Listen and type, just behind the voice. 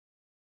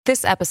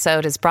This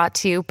episode is brought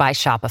to you by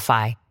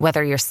Shopify.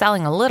 Whether you're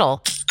selling a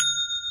little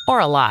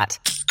or a lot,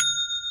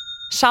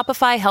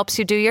 Shopify helps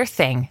you do your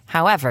thing,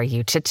 however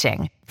you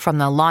cha-ching. From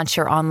the launch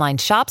your online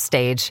shop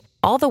stage,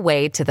 all the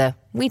way to the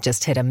we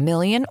just hit 1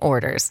 million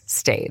orders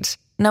stage.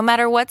 No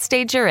matter what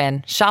stage you're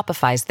in,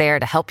 Shopify's there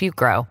to help you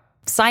grow.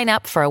 Sign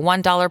up for a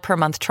 $1 per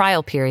month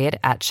trial period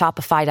at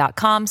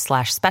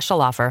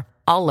shopify.com/special offer,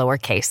 all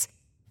lowercase.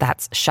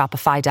 That's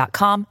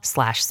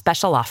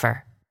shopify.com/special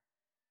offer.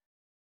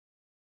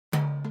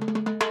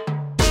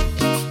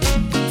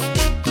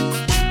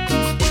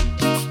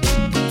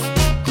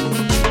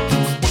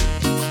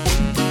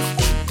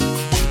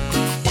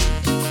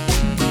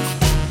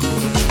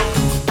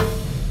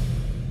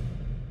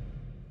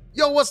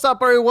 Yo, what's up,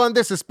 everyone?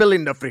 This is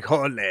Spilling the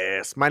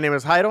Frijoles. My name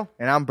is Jairo.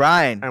 And I'm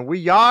Brian. And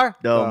we are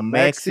The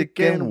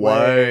Mexican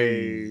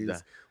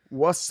Ways.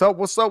 What's up?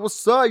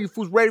 You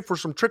fools ready for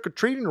some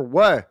trick-or-treating or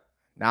what?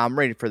 Now I'm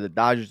ready for the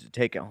Dodgers to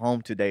take it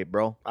home today,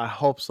 bro. I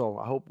hope so.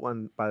 I hope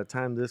by the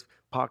time this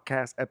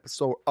podcast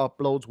episode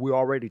uploads, we're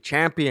already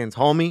champions,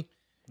 homie.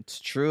 It's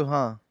true,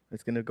 huh?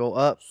 It's going to go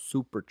up.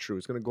 Super true.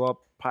 It's going to go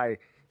up probably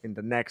in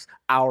the next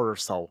hour or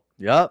so.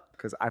 Yup.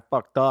 Because I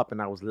fucked up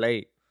and I was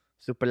late.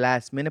 Super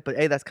last minute. But,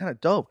 hey, that's kind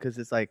of dope because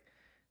it's like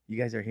you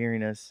guys are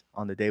hearing us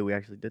on the day we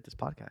actually did this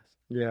podcast.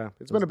 Yeah,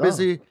 it's been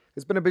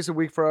a busy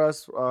week for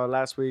us.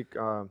 Last week,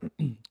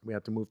 we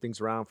had to move things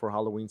around for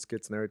Halloween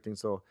skits and everything.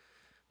 So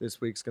this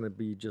week's going to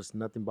be just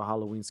nothing but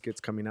Halloween skits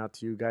coming out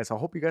to you guys. I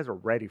hope you guys are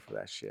ready for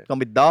that shit. It's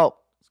going to be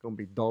dope. It's going to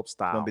be dope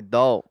style. It's going to be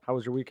dope. How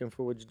was your weekend,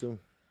 fool? What'd you do?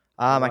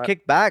 I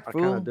kicked back,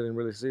 fool. I kind of didn't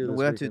really see you this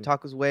We went to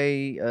weekend. Tacos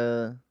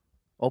Way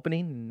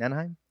opening in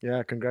Anaheim.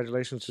 Yeah,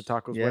 congratulations to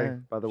Tacos Way,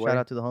 by the way. Shout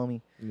out to the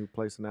homie. New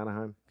place in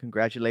Anaheim.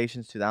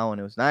 Congratulations to that one.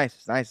 It was nice.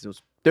 It's nice. It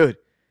was, dude,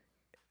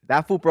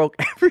 that fool broke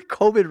every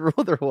COVID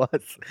rule there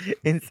was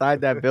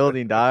inside that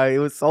building, dog. It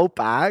was so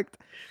packed.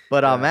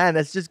 But, man,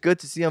 it's just good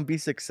to see them be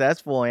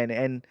successful.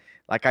 And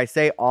like I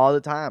say all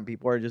the time,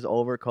 people are just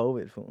over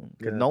COVID, fool.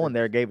 Because no one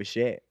there gave a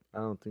shit. I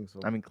don't think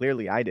so. I mean,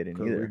 clearly I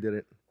didn't either. We did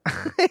it.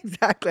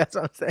 Exactly. That's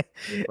what I'm saying.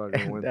 We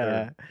fucking went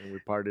there and we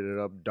partied it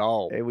up,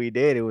 dog. We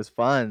did. It was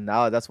fun.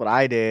 That's what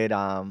I did.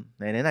 And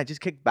then I just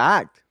kicked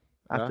back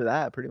after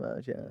that, pretty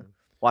much. Yeah.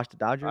 Watched the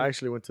Dodgers. I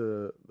actually went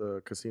to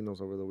the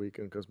casinos over the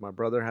weekend because my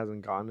brother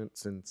hasn't gone in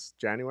since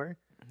January.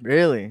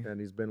 Really?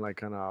 And he's been like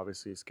kind of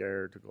obviously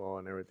scared to go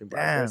and everything. But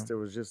Damn. I guess there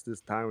was just this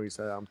time where he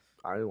said,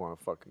 I want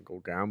to fucking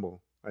go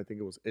gamble. I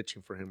think it was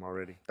itching for him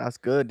already. That's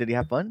good. Did he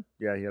have fun?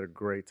 Yeah, he had a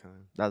great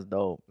time. That's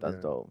dope. That's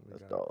Yeah, dope.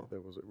 That's dope.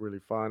 It was really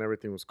fun.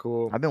 Everything was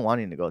cool. I've been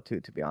wanting to go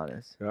too, to be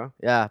honest. Yeah?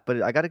 Yeah,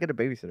 but I got to get a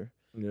babysitter.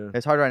 Yeah.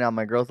 It's hard right now.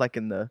 My girl's like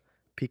in the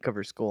peak of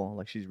her school.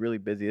 Like she's really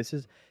busy.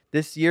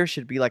 This year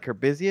should be like her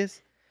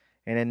busiest.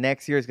 And then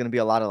next year is going to be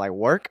a lot of like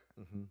work,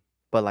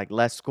 but like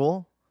less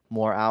school,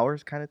 more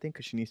hours kind of thing.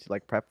 Cause she needs to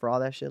like prep for all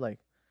that shit. Like,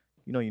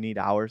 you need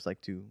hours like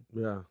to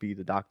be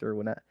the doctor or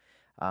whatnot.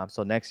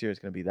 So next year is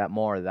going to be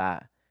more of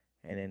that.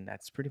 And then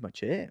that's pretty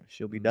much it.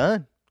 She'll be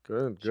done.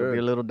 Good. She'll be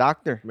a little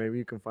doctor. Maybe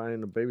you can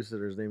find a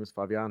babysitter. His name is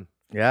Fabian.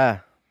 Yeah.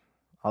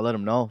 I'll let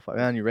him know.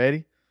 Fabian, you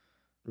ready?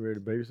 You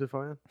ready to babysit,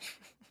 Fabian?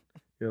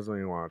 He doesn't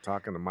even want to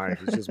talk on the mic.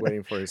 He's just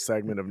waiting for his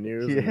segment of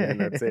news. And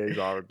that's it. He's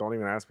all, don't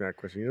even ask me that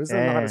question. He doesn't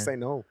know how to say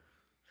no.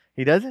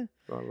 He doesn't?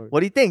 Oh,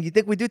 What do you think? You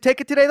think we do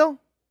take it today, though?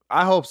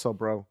 I hope so,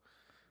 bro.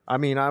 I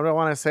mean, I don't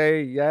want to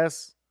say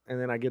yes, and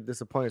then I get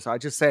disappointed. So I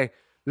just say,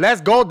 let's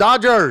go,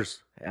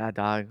 Dodgers. Yeah,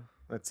 dog.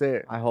 That's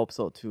it. I hope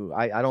so, too.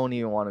 I don't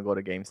even want to go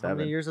to Game 7. How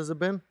many years has it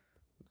been?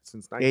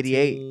 Since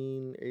 88.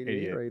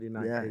 1988 or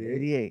 89? Yeah,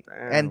 88.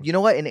 Damn. And you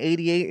know what? In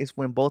 88 is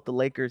when both the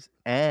Lakers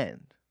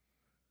and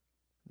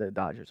the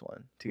Dodgers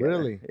won together.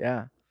 Really?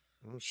 Yeah.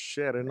 Oh,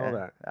 shit. I didn't know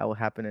that. That will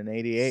happen in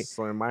 88.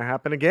 So it might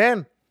happen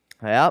again.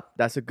 Yep.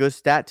 That's a good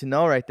stat to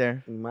know right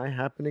there. It might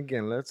happen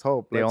again. Let's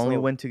hope. They only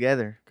win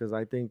together. Because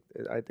I think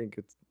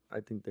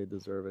they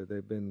deserve it.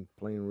 They've been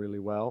playing really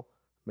well.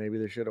 Maybe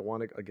they should have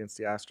won it against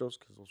the Astros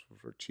because those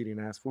were cheating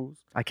ass fools.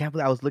 I can't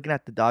believe I was looking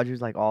at the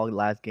Dodgers like all the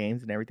last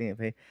games and everything they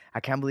played. I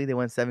can't believe they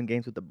won 7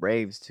 games with the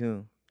Braves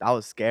too. That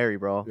was scary,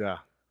 bro. Yeah.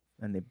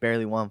 And they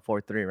barely won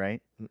 4-3,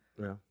 right?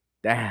 Yeah.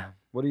 Damn.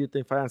 What do you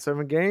think?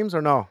 7 games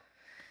or no?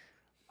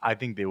 I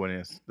think they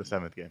win the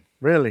 7th game.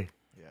 Really?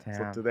 Yeah.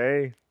 Damn. So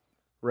today,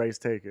 Rays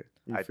take it.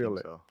 You I feel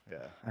think it. so.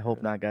 Yeah. I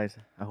hope not, guys.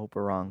 I hope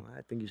we're wrong.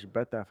 I think you should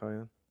bet that,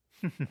 Fabian.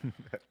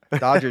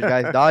 Dodgers,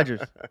 guys.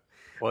 Dodgers.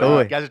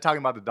 Well, you guys are talking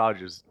about the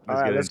Dodgers. All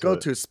right, let's go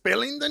it. to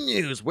Spilling the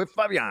News with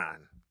Fabian.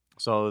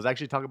 So let's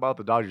actually talk about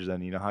the Dodgers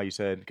then. You know how you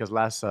said, because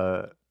last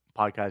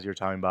podcast you were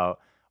talking about,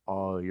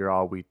 oh, you're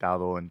all weak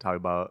out and talking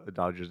about the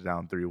Dodgers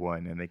down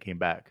 3-1 and they came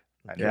back.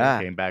 And Yeah.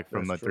 They came back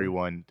from That's a true.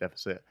 3-1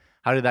 deficit.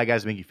 How did that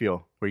guys make you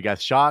feel? Were you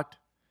guys shocked?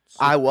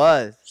 I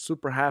was.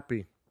 Super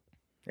happy.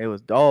 It was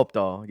dope,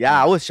 though.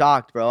 Yeah, I was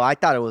shocked, bro. I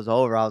thought it was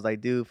over. I was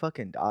like, dude,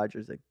 fucking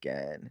Dodgers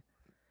again.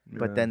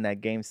 But Yeah. then that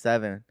Game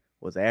 7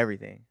 was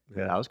everything.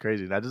 Yeah, that was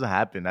crazy. That doesn't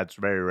happen. That's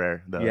very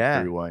rare. The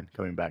Yeah. 3-1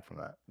 coming back from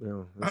that.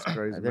 Yeah, that's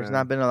crazy. There's man.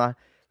 not been a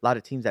lot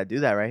of teams that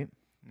do that, right?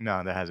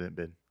 No, that hasn't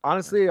been.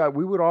 Honestly,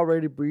 we would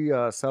already be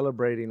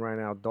celebrating right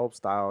now, dope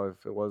style,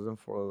 if it wasn't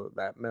for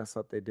that mess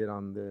up they did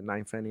on the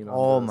ninth inning.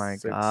 Oh On the my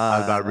sixth. I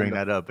was about to God. bring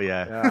that up, but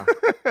yeah.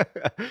 Yeah.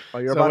 Oh,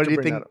 you're So about what to do you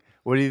bring think? that up.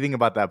 What do you think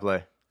about that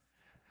play?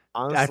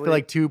 Honestly, I feel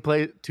like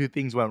two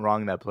things went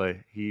wrong in that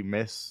play. He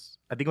missed.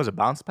 I think it was a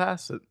bounce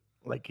pass.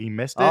 Like he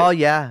missed it. Oh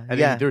yeah, And then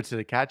yeah. he threw it to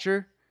the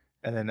catcher,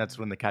 and then that's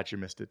when the catcher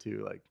missed it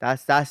too. Like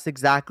That's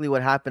exactly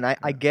what happened.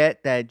 I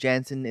get that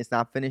Jansen is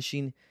not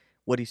finishing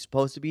what he's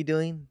supposed to be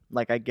doing.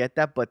 Like I get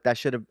that, but that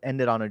should have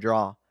ended on a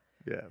draw,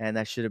 yeah, and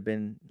that should have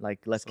been like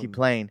let's keep Some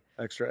playing.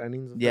 extra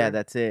innings. Yeah, there.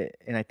 that's it.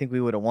 And I think we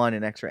would have won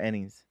in extra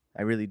innings.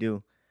 I really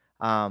do.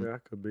 Yeah,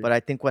 could be. But I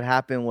think what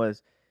happened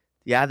was,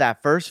 yeah,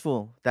 that first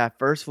fool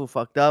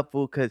fucked up,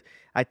 fool. Because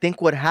I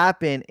think what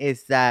happened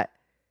is that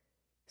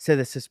se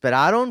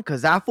desesperaron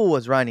because that fool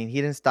was running.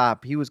 He didn't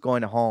stop. He was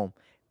going to home,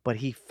 but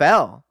he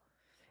fell,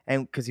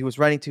 and because he was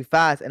running too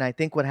fast. And I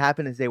think what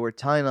happened is they were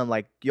telling him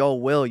like, "Yo,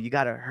 Will, you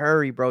gotta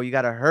hurry, bro. You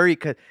gotta hurry,"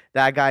 because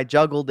that guy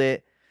juggled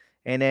it,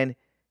 and then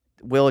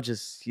Will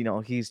just,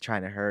 he's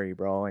trying to hurry,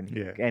 bro, and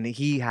Yeah. and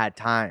he had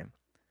time.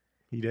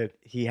 he did.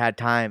 He had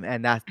time,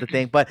 and that's the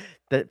thing. But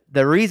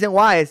the reason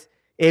why is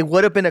it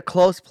would have been a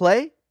close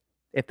play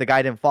if the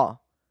guy didn't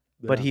fall.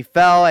 But Yeah. he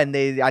fell, and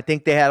I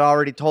think they had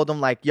already told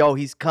him like, "Yo,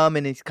 he's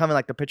coming. He's coming."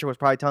 Like the pitcher was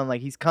probably telling him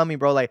like, "He's coming,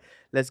 bro. Like,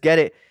 let's get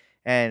it."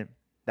 And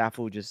that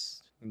fool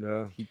just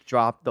Yeah. he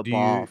dropped the Do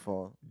ball. you-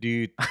 Fool.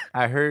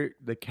 I heard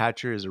the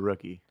catcher is a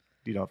rookie.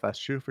 Do you know if that's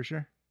true for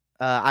sure?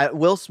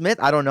 Will Smith,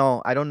 I don't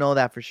know. I don't know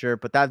that for sure.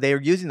 But that they're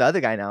using the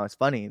other guy now. It's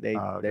funny.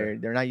 Okay.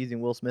 They're not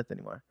using Will Smith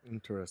anymore.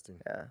 Interesting.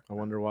 Yeah, I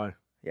wonder why.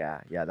 yeah.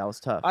 That was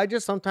tough. I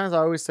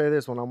always say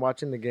this when I'm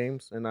watching the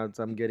games and as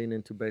I'm getting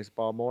into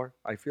baseball more.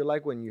 I feel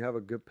like when you have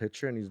a good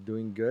pitcher and he's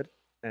doing good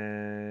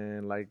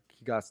and like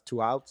he got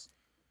 2 outs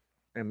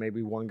and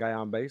maybe one guy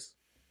on base,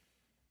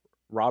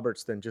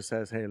 Roberts then just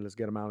says, "Hey, let's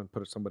get him out and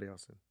put somebody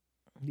else in."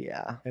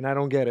 Yeah. And I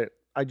don't get it.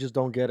 I just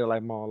don't get it.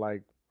 Like more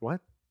like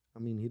what? I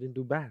mean, he didn't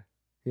do bad.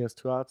 He has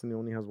 2 outs and he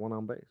only has 1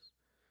 on base.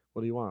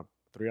 What do you want?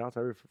 3 outs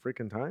every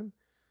freaking time?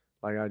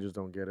 Like I just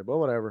don't get it. But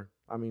whatever.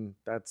 I mean,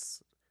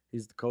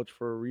 he's the coach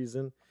for a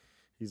reason.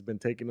 He's been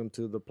taking them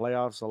to the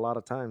playoffs a lot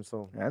of times.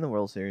 So And the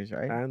World Series,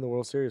 right? and the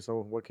World Series.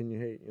 So what can you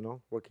hate?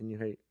 What can you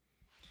hate?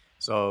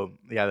 So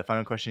yeah, the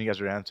final question you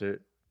guys are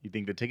answered. You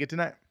think they take it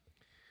tonight?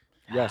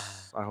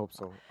 Yes, I hope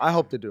so. I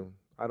hope they do.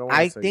 I don't. wanna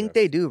I say think yes.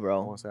 they do, I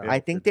bro. wanna say I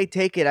hope think do. they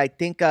take it. I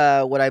think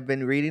what I've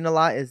been reading a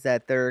lot is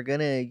that they're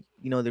gonna,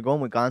 they're going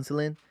with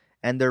Gonsolin,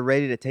 and they're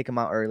ready to take him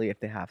out early if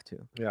they have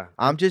to. Yeah.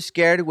 I'm just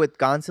scared with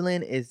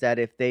Gonsolin is that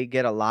if they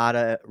get a lot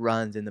of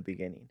runs in the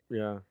beginning,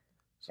 Yeah.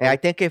 and I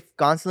think if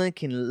Gonsolin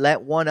can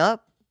let one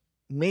up,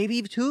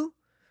 maybe 2,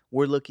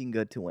 we're looking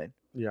good to win.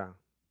 Yeah.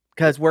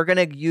 Because we're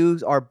gonna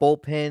use our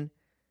bullpen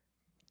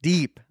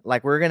deep.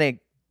 Like we're gonna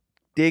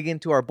dig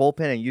into our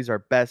bullpen and use our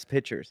best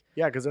pitchers.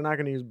 Yeah, because they're not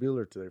going to use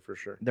Bueller today for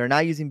sure. They're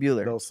not using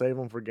Bueller. They'll save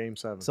him for Game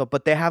 7. So,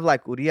 but they have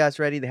like Urias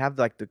ready. They have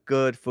like the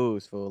good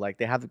foods, fool. Like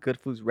they have the good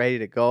foods ready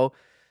to go.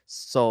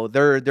 So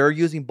they're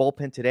using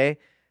bullpen today.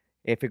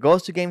 If it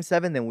goes to Game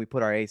 7, then we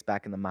put our ace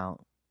back in the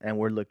mount, and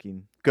we're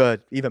looking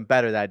good, even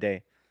better that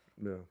day.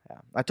 Yeah. Yeah.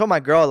 I told my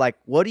girl like,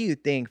 what do you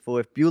think, fool?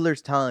 If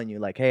Bueller's telling you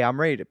like, hey, I'm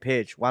ready to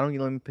pitch, why don't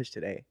you let me pitch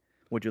today?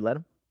 Would you let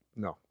him?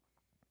 No.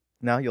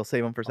 No, you'll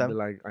save him for I'll be 7.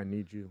 like, I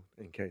need you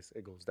in case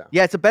it goes down.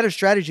 Yeah, it's a better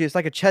strategy. It's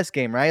like a chess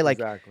game, right? Like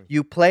exactly.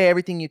 you play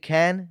everything you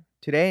can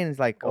today, and it's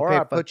like, Or okay,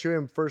 I put you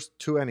in first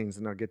 2 innings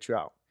and I'll get you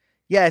out.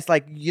 yeah, it's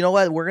like, you know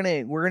what? We're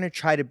gonna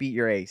try to beat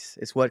your ace.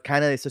 It's what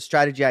it's a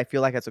strategy I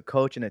feel like as a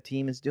coach and a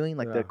team is doing.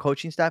 Like Yeah. the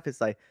coaching staff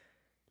is like,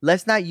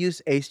 let's not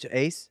use ace to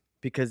ace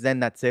because then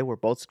that's it. We're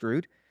both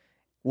screwed.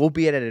 We'll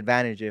be at an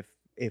advantage if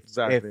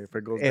Exactly. If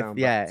it goes down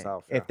back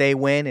south. if they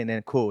win and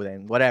then cool,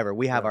 then whatever.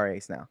 We have Yeah. our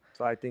ace now.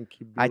 So I think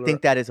keep I Bueller-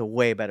 think that is a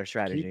way better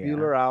strategy. keep yeah.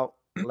 Bueller out,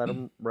 let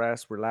him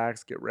rest,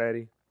 relax, get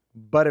ready.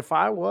 But if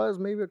I was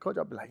maybe a coach,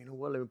 I'd be like, you know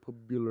what? Let me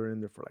put Bueller in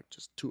there for like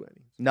just 2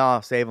 innings. No,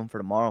 I'll save him for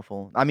tomorrow,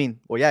 fool. I mean,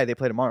 well, yeah, they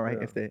play tomorrow, right?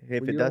 Yeah. If Well, it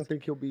you does. don't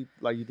think he'll be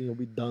like you think he'll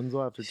be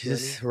donezo after 2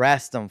 innings? Just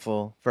rest them,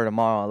 fool, for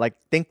tomorrow. Like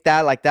think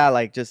that, like that,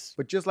 like just.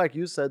 But just like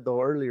you said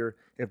though earlier,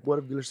 what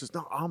if Bueller says,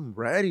 "No, I'm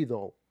ready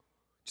though.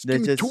 Just they're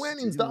give me just- 2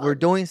 innings, dog." We're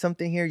doing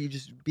something here. You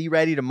just be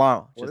ready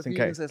tomorrow, What just if in he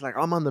even case. says like,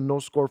 "I'm on the no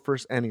score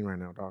first inning right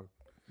now, dog."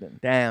 Then,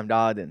 damn,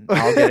 dog. Then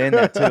I'll get in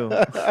there too.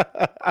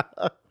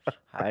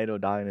 Idle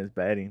dog is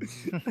betting.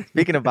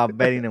 Speaking about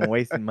betting and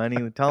wasting money,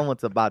 tell them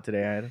what's about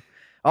today, Idle.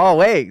 Oh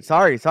wait,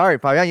 sorry,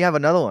 Fabian, you have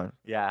another one.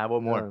 Yeah, I have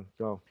one more. Yeah,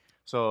 go.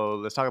 So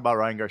let's talk about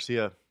Ryan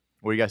Garcia.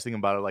 What do you guys think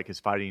about it, like his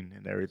fighting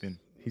and everything?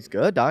 He's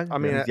good, dog. I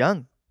mean, he's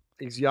young.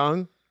 He's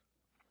young,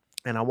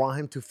 and I want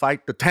him to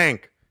fight the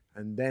tank,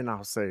 and then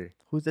I'll say,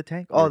 Who's the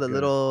tank? Oh, the good.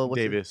 little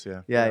what's his- Davis,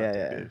 yeah. Yeah.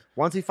 Davis.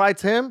 once he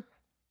fights him,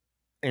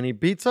 and he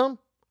beats him,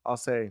 I'll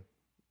say,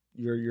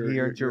 He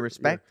earned your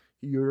respect?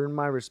 You earn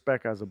my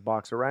respect as a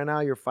boxer. Right now,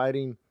 you're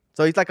fighting.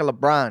 So he's like a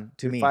LeBron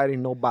to You're me.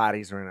 fighting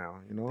nobodies right now.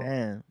 You know.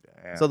 Damn.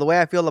 Damn. So the way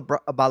I feel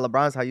about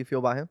LeBron is how you feel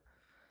about him.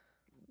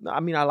 I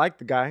mean, I like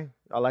the guy.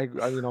 I like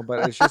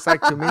but it's just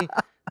like to me,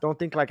 don't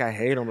think like I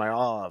hate him. Like,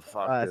 oh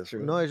fuck That's this.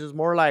 true. No, it's just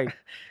more like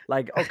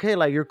okay,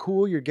 like you're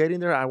cool. You're getting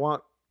there. I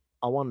want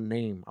a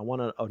name. I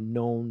want a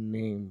known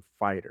name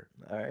fighter.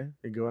 All right.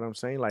 You get what I'm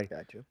saying? Like,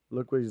 Got you.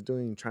 look what he's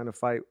doing, trying to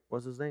fight.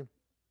 What's his name?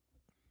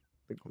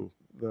 Who?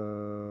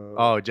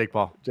 The Jake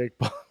Paul. Jake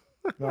Paul.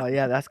 Oh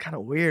yeah, that's kind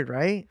of weird,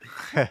 right?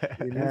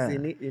 He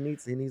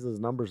needs his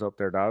numbers up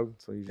there, dog.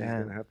 So he's just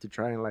Damn. gonna have to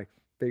try and like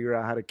figure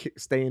out how to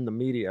stay in the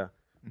media.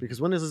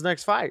 Because when is his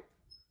next fight?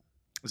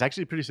 It's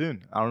actually pretty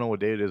soon. I don't know what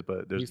day it is,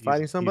 but He's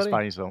fighting somebody? He's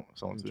fighting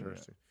someone soon.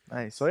 Interesting.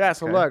 Nice. So yeah,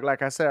 so Okay. look,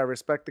 like I said, I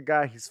respect the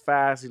guy. He's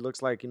fast. He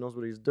looks like he knows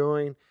what he's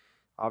doing.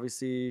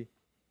 Obviously,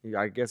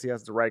 I guess he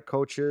has the right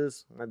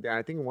coaches.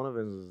 I think one of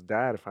them is his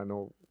dad, if I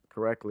know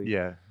correctly.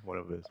 Yeah, one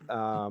of his.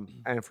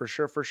 And for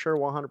sure,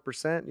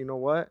 100%. You know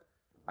what?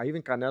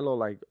 Even Canelo,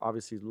 like,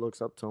 obviously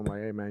looks up to him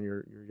like, hey man,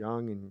 you're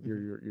young and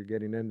you're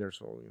getting in there,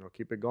 so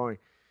keep it going.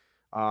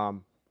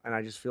 And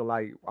I just feel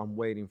like I'm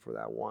waiting for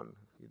that one,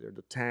 either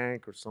the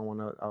Tank or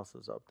someone else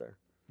is up there.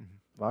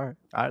 All right.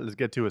 All right, let's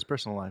get to his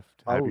personal life.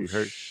 Have you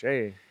heard?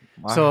 Shay.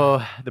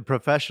 So the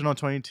professional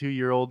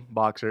 22-year-old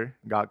boxer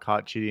got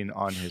caught cheating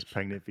on his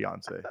pregnant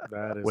fiance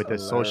That is with a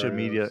social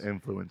media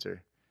hilarious. influencer,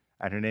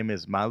 and her name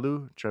is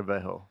Malu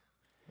Trevejo,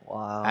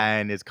 Wow.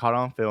 and it's caught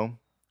on film.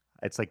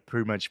 It's like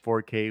pretty much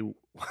 4K,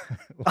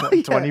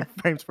 Oh, 20 yeah.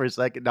 frames per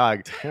second.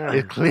 Dog, Damn.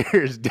 it's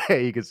clear as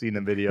day. You can see in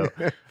the video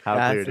how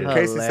That's clear In it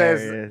case he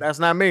says Hilarious. that's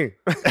not me.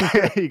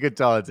 is. You could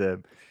tell it's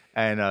him,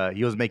 and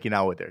he was making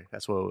out with her.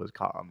 That's what was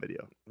caught on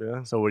video.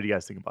 Yeah, So what do you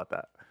guys think about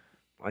that?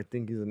 I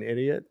think he's an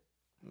idiot.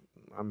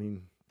 I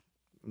mean,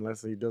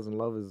 unless he doesn't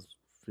love his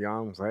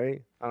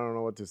fiance, I don't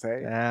know what to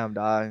say. Damn,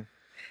 dog.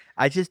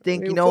 I just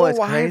think, I mean, you know fool, what's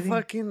why crazy?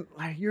 fucking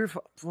like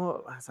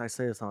well, as I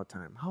say this all the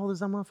time. How old is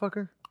that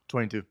motherfucker?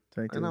 22.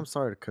 22. And I'm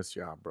sorry to cuss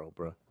you out, bro.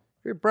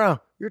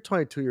 You're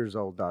 22 years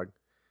old, dog.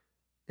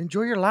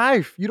 Enjoy your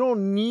life. You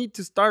don't need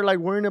to start like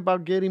worrying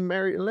about getting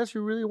married unless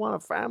you really want a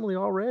family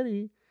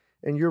already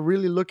and you're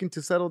really looking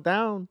to settle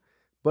down.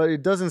 But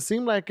it doesn't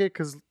seem like it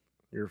because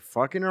you're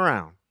fucking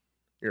around.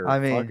 I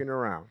mean, fucking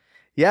around.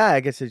 Yeah, I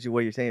guess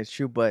what you're saying is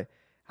true, but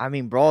I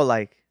mean, bro,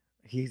 like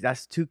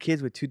that's 2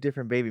 kids with 2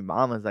 different baby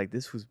mamas. Like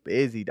this was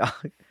busy, dog.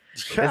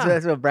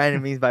 That's what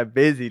Brandon means by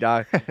busy,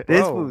 dog.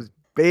 This Bro. was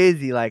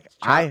busy. Like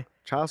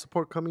Child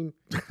support coming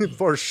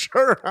for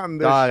sure on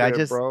this Dog,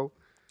 shit, bro.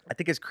 I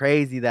think it's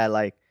crazy that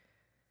like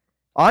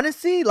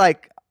honestly,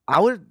 like I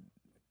would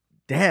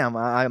damn,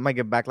 I might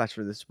get backlash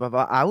for this, but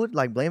I would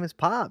like blame his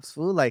pops,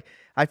 fool. Like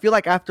I feel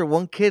like after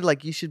one kid,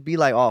 like you should be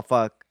like, oh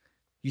fuck.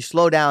 You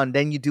slow down,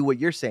 then you do what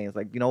you're saying. It's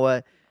like, you know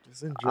what?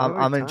 Just enjoy I'm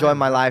time, enjoying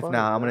my have life fun,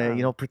 now. I'm yeah.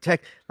 gonna,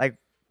 protect like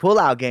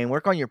pull-out game.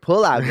 Work on your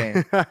pull-out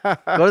game.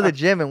 Go to the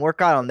gym and work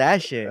out on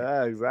that shit.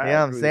 Yeah, exactly. You know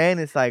what I'm saying?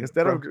 It's like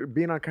Instead bro, of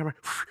being on camera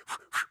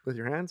with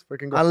your hands,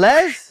 freaking go.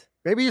 unless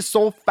Maybe he's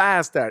so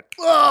fast that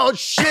oh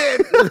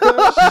shit.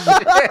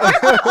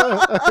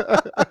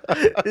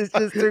 it's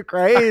just too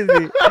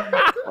crazy.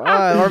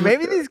 Or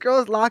maybe these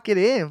girls lock it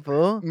in,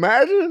 fool.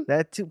 Imagine.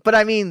 That too. But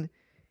I mean,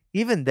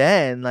 even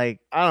then, like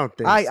I don't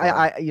think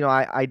so.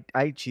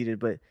 I cheated,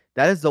 but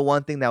that is the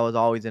one thing that was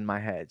always in my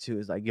head too.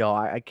 Is like, yo,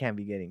 I can't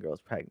be getting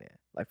girls pregnant.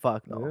 Like,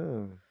 fuck no.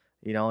 Yeah.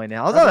 You know, and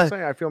That's what I'm also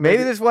saying. I feel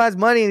maybe this one has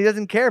money and he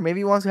doesn't care. Maybe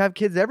he wants to have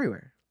kids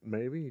everywhere.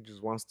 maybe he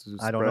just wants to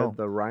I don't know. spread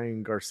the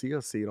Ryan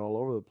Garcia seed all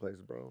over the place,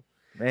 bro.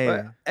 Man,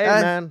 But, hey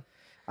that's- man,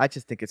 I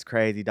just think it's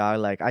crazy, dog.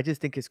 Like, I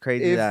just think it's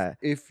crazy that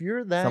if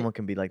you're that someone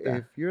can be like that.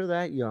 if you're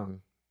that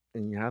young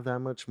and you have that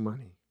much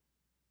money,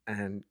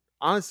 and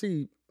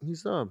honestly,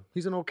 he's an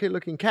okay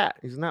looking cat.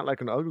 He's not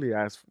like an ugly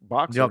ass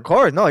boxer. Yeah, of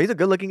course, no, he's a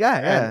good-looking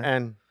guy. Yeah,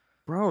 And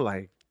bro,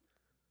 like,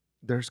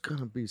 there's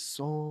gonna be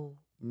so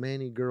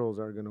many girls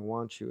that are gonna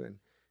want you,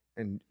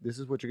 and this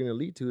is what you're gonna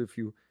lead to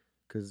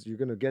because you're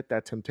gonna get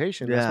that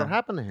temptation. That's Yeah. what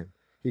happened to him.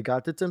 He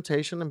got the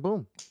temptation, and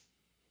boom.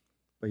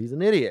 But he's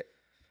an idiot.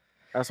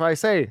 That's why I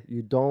say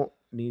you don't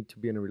need to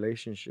be in a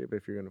relationship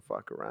if you're gonna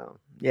fuck around.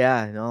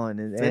 yeah, no, and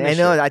I Finish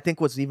know. it. I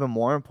think what's even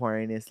more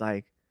important is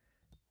like,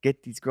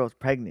 get these girls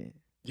pregnant.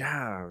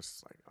 Yeah, I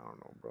was like, I don't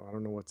know, bro. I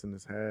don't know what's in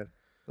his head,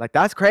 Like,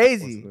 that's what's in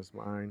crazy. his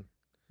mind.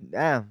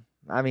 Damn.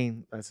 I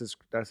mean, That's his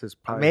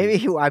pride.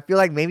 I feel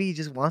like maybe he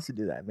just wants to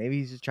do that. Maybe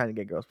he's just trying to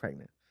get girls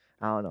pregnant.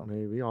 I don't know.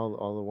 Maybe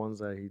all the ones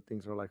that he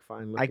thinks are like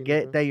fine looking. I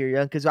get that you're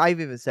young, because I've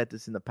even said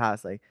this in the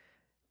past. Like,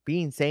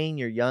 saying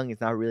you're young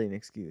is not really an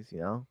excuse, you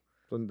know?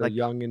 So the like-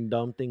 young and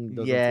dumb thing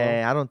doesn't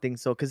Yeah, I don't think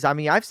so. Because, I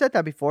mean, I've said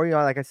that before. You know,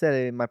 like I said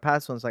in my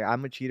past ones, like,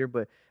 I'm a cheater,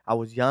 but I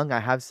was young. I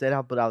have said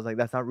that, but I was like,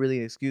 that's not really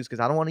an excuse, because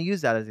I don't want to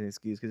use that as an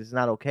excuse, because it's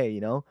not okay, you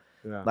know?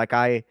 flow. Yeah. Like,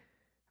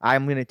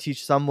 I'm going to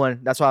teach someone.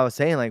 That's why I was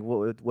saying, like,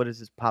 what is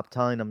this pop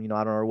telling them? You know,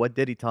 I don't know. What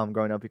did he tell him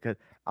growing up? Because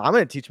I'm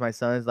going to teach my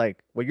sons,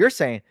 like, what you're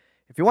saying.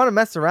 If you want to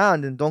mess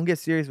around, then don't get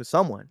serious with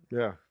someone. Yeah.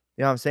 You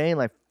know what I'm saying?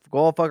 Like,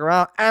 go fuck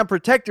around and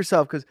protect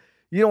yourself, because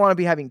you don't want to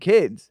be having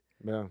kids.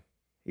 Yeah.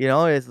 You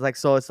know, it's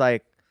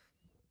like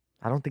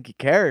I don't think he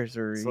cares.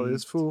 Or So he-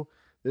 this fool,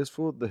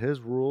 his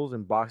rules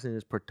in boxing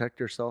is protect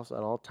yourselves at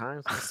all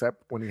times,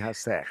 except when he has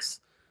sex.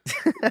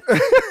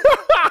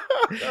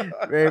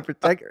 Very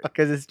protect,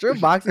 because it's true.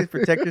 Boxing is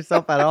protect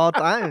yourself at all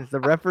times. The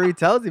referee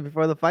tells you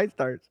before the fight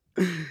starts.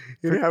 He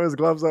didn't have his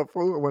gloves up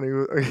full when he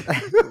was.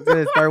 He's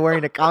gonna start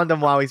wearing a condom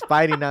while he's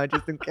fighting now,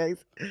 just in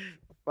case.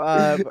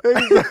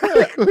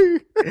 Exactly.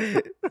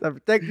 So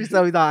protect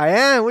yourself. He's like, I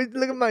am.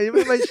 Look at my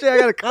shit. I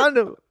got a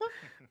condom.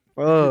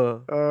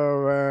 Bro.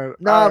 Oh man.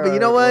 No, but you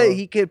know what? Well,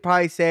 He could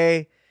probably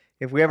say,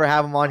 if we ever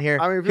have him on here,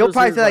 I mean, if he he'll was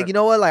probably here, say, like, but- you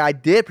know what? Like, I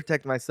did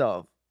protect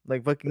myself.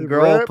 Like, fucking It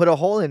girl ripped. put a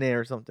hole in it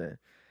or something.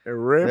 it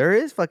ripped. There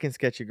is fucking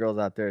sketchy girls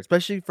out there,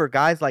 especially for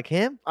guys like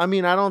him. I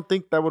mean, I don't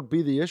think that would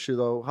be the issue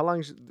though. How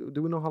long?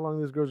 Do we know how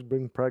long this girl's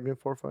been pregnant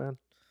for, Fan?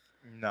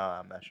 No,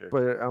 I'm not sure.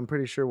 But I'm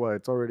pretty sure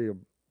it's already a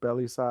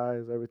belly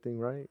size, everything,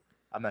 right?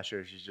 I'm not sure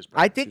if she's just.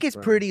 I think she's it's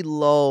pregnant. pretty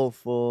low,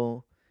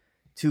 fool,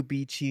 to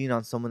be cheating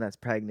on someone that's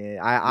pregnant.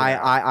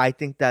 I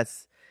think that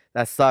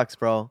sucks,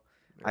 bro.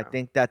 I Yeah.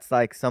 think that's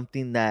like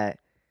something that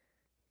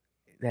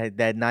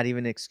not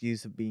even an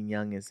excuse of being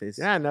young is.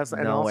 Yeah, and and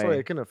no also way.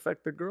 it can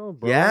affect the girl,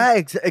 bro. Yeah,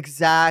 It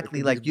exactly.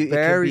 can Like be you,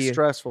 very it can be,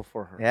 stressful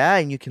for her. yeah,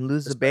 and you can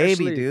lose the baby,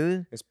 Especially-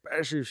 dude.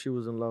 Especially if she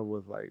was in love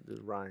with like this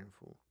Ryan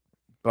fool.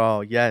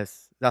 Bro,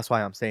 yes, that's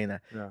why I'm saying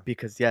that, Yeah.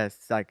 because yes,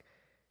 like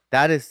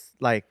that is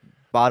like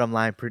bottom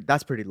line.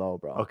 That's pretty low,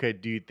 bro. Okay,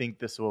 do you think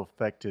this will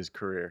affect his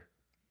career?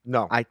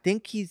 No. I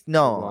think he's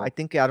no.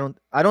 Well,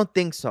 I don't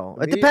think so.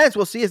 the It media- depends.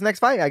 We'll see his next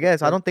fight, I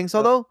guess. I The- don't think so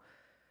the- though.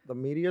 The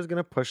media is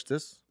gonna push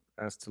this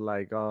as to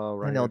like, oh,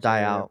 right. they'll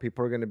die out.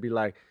 People are gonna be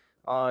like,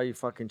 oh, you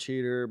fucking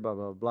cheater, blah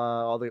blah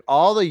blah.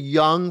 All the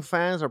young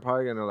fans are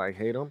probably gonna like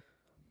hate him.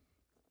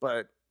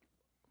 But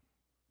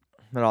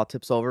It all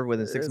tips over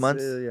within 6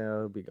 months. yeah,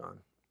 it'll be gone.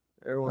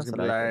 Everyone's That's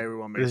gonna be what I like, think.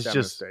 everyone makes It's that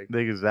just mistake.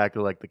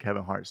 exactly like the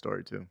Kevin Hart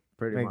story too.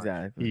 Pretty much.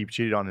 Exactly. He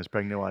cheated on his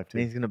pregnant wife And too.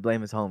 he's gonna blame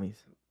his homies.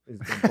 He's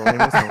gonna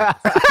blame us all.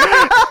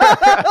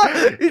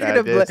 He's That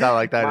gonna did bla- sound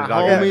like that. in My the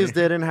documentary. homies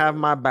didn't have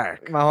my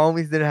back. My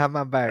homies didn't have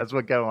my back. That's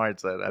what Kevin Hart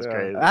said. That's Yeah.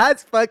 crazy.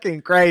 That's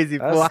fucking crazy,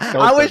 That's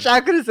fool. I wish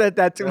I could have said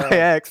that to my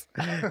Yeah. ex.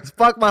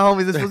 Fuck my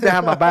homies. They're supposed to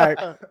have my back.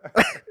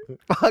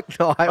 Fuck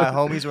no. My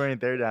homies were in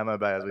there to have my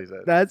back. That's what he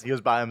said. That's- He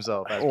was by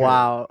himself. That's crazy.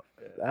 Wow.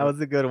 That was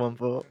a good one,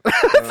 fool.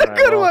 That's That's a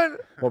good one.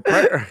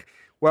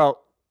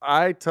 Well,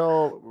 I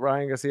tell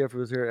Ryan Garcia if he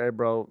was here, hey,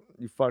 bro,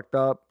 you fucked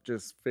up.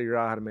 Just figure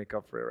out how to make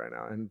up for it right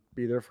now and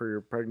be there for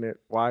your pregnant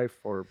wife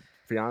or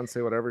fiance,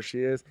 whatever she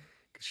is.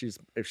 'Cause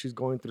if she's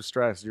going through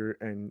stress,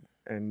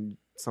 and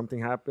something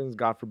happens,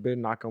 God forbid,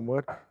 knock on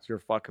wood, it's your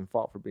fucking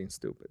fault for being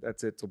stupid.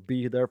 That's it. So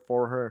be there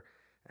for her.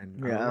 And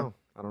Yeah.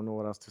 I don't know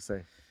what else to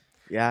say.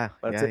 Yeah.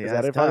 That's yeah, it. Is yeah,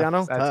 that it's it, Fabiano?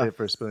 tough. It's That's tough. it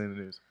for spilling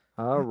the news.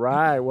 All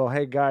right. Well,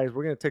 hey guys,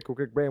 we're gonna take a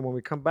quick break. And when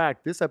we come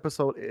back, this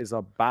episode is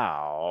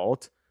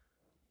about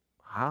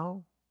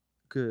how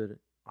good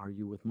are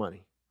you with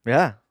money?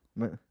 Yeah.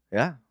 Yeah.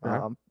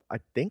 Yeah. I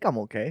think I'm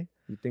okay.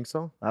 You think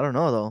so? I don't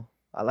know, though.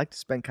 I like to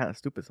spend kind of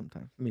stupid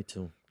sometimes. Me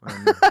too.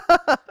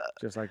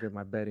 Just like with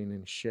my betting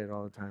and shit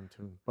all the time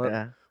too. But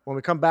Yeah. when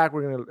we come back,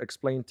 we're gonna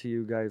explain to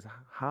you guys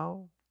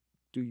how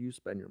do you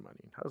spend your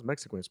money? How does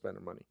Mexicans spend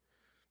their money?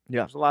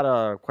 Yeah. There's a lot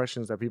of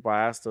questions that people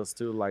asked us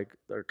too. Like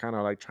they're kind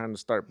of like trying to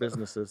start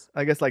businesses.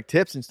 I guess like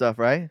tips and stuff,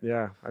 right?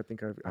 Yeah, I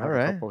think I have All a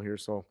right. couple here.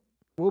 So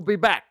we'll be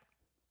back.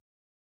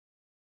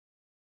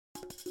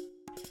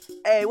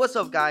 Hey, what's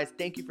up, guys?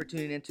 Thank you for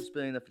tuning in to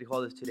Spilling the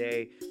Frijoles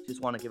today.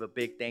 Just want to give a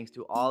big thanks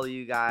to all of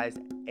you guys.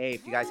 Hey,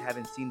 if you guys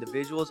haven't seen the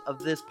visuals of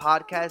this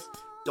podcast,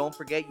 don't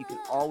forget you can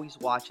always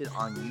watch it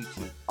on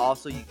YouTube.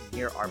 Also, you can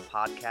hear our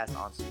podcast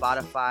on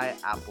Spotify,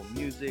 Apple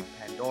Music,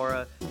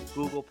 Pandora,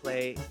 Google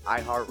Play,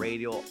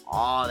 iHeartRadio,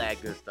 all that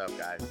good stuff,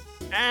 guys.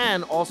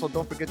 And also,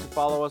 don't forget to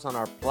follow us on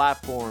our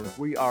platforms.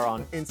 We are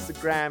on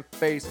Instagram,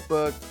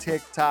 Facebook,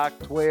 TikTok,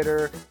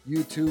 Twitter,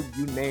 YouTube,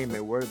 you name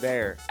it. We're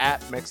there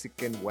at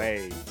Mexican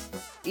Ways.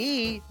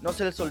 Y no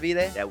se les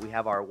olvide that we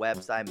have our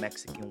website,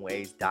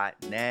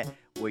 MexicanWays.net,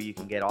 where you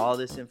can get all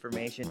this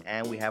information,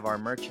 and we have our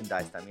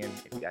merchandise también.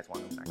 If you guys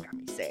want una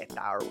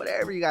camiseta or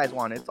whatever you guys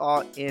want, it's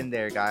all in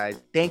there, guys.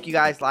 Thank you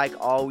guys. Like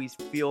always,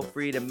 feel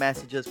free to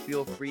message us.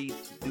 Feel free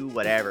to do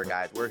whatever,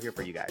 guys. We're here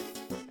for you guys.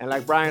 And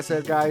like Brian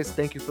said, guys,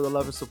 thank you for the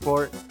love and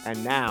support.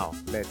 And now,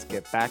 let's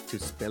get back to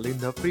spilling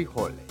the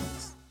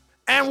frijoles.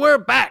 And we're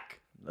back.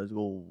 Let's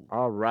go.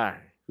 All right.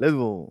 Let's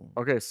go.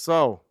 Okay,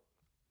 so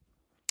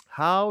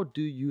how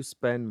do you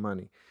spend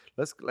money?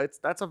 Let's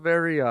that's a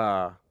very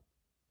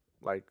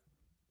like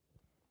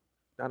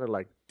not a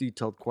like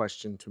detailed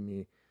question to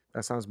me.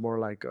 That sounds more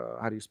like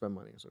how do you spend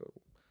money? So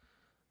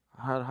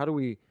how do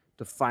we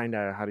define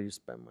that? How do you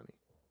spend money?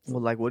 Well,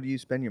 like, what do you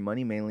spend your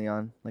money mainly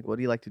on? Like, what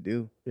do you like to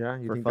do? Yeah,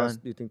 you For think fun.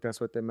 you think that's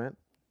what they meant?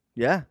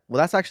 Yeah. Well,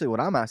 that's actually what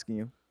I'm asking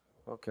you.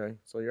 Okay,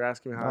 so you're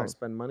asking me how I No.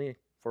 spend money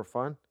for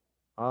fun?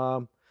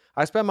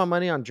 I spend my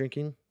money on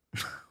drinking.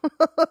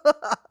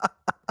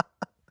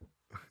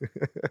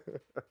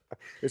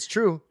 It's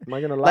true. Am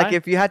I gonna lie? Like,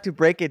 if you had to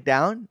break it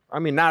down, I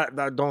mean,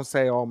 don't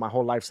say, oh, my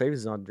whole life savings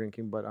is on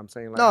drinking, but I'm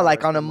saying like no, how I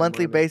like on a spend my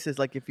monthly money. basis,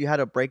 like if you had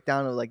a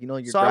breakdown of like, you know,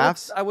 your So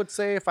drafts. I would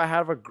say if I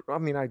have I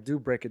mean, I do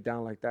break it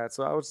down like that.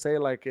 So I would say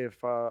like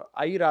if I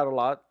eat out a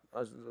lot,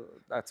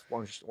 that's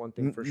one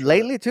thing for sure.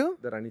 Lately too?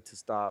 that I need to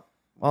stop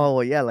Oh,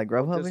 well, yeah, like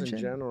Grubhub Just and in shit.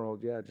 general,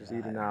 yeah, just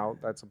eating out.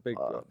 That's a big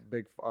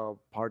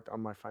part on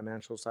my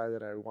financial side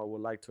that I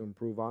would like to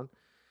improve on.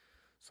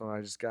 So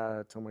I just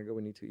gotta tell my girl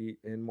we need to eat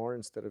in more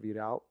instead of eat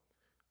out,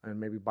 and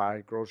maybe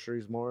buy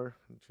groceries more,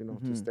 to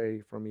Mhm.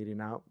 stay from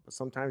eating out. But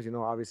sometimes,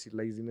 obviously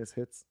laziness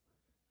hits,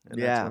 and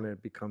that's Yeah. when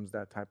it becomes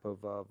that type of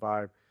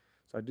vibe.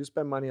 So I do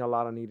spend money a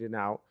lot on eating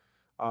out.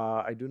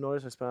 I do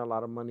notice I spend a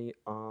lot of money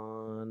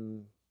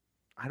on.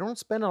 I don't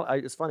spend.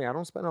 It's funny. I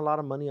don't spend a lot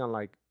of money on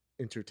like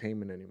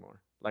entertainment anymore,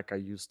 like I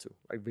used to,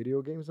 like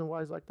video games and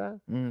wise like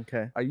that.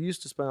 Okay. I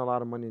used to spend a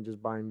lot of money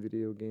just buying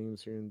video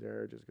games here and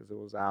there just because it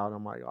was out.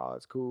 I'm like, oh,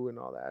 it's cool and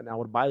all that. And I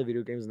would buy the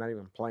video games and not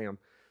even play them.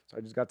 So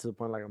I just got to the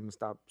point like I'm gonna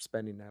stop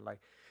spending that. Like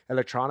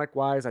electronic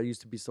wise, I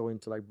used to be so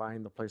into like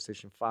buying the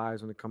PlayStation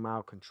 5s when they come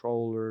out,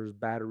 controllers,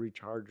 battery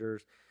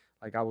chargers.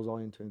 Like I was all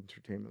into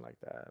entertainment like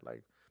that.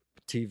 Like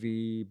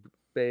TV,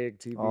 big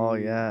TV. Oh,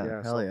 yeah.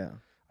 Yeah. Hell So yeah.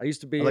 I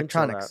used to be into that.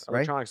 Electronics, right?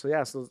 Electronics. So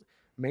yeah, so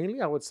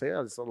mainly I would say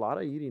it's a lot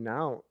of eating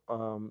out.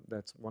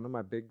 That's one of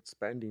my big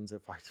spendings.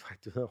 If I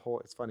do the whole,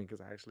 it's funny because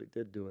I actually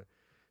did do it.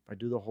 If I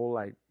do the whole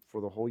like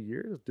for the whole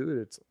year, dude,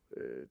 it's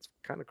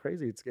kind of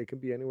crazy. It can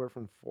be anywhere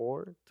from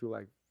 4 to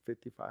like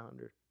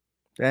 5,500.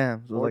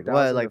 Damn. So like 4,000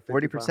 what? to Like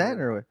 40%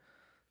 5,500. or what?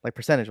 Like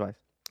percentage wise?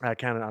 I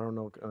don't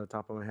know on the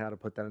top of my head how to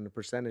put that in a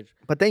percentage.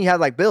 But then you have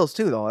like bills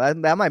too, though.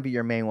 That might be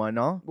your main one,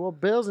 no? Well,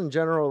 bills in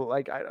general,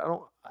 like I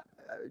don't.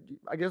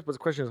 I guess, but the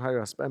question is how do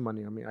I spend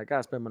money? I mean, I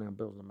gotta spend money on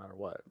bills no matter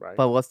what, right?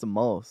 But what's the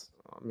most?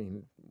 I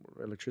mean,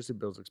 electricity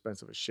bill's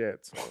expensive as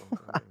shit. So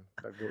I mean,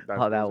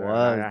 Oh, that goes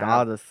there.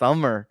 was the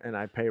summer. And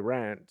I pay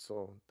rent,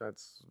 so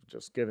that's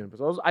just given.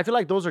 But I feel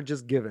like those are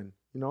just given,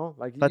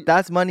 like. But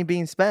that's money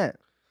being spent.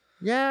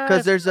 Yeah,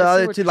 'cause there's the I see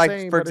other what two, you're like,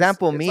 saying, for but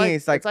example,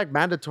 it's like- it's like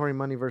mandatory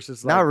money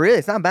versus like. Not really.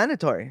 It's not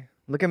mandatory.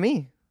 Look at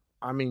me.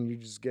 I mean, you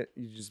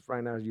just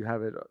right now you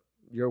have it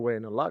your way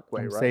and a luck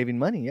way, I'm right? saving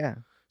money. Yeah.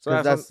 So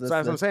 'cause that's what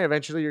that's I'm saying.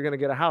 Eventually, you're gonna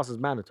get a house. It's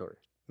mandatory,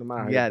 no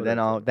matter how you Yeah. put Then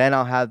it.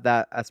 I'll have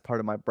that as part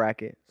of my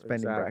bracket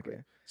spending Exactly.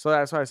 bracket. So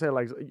that's why I say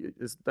like,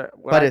 it's that.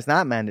 But it's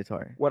not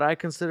mandatory. What I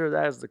consider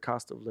that as the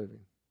cost of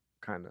living,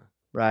 kind of.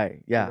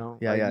 Right. Yeah.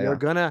 Yeah. Like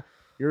Yeah.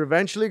 You're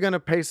eventually gonna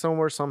pay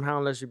somewhere somehow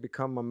unless you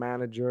become a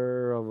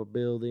manager of a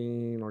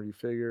building or you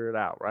figure it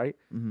out, right?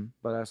 Mm-hmm.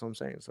 But that's what I'm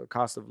saying. So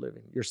cost of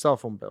living, your cell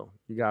phone bill,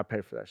 you gotta pay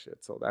for that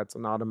shit. So that's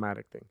an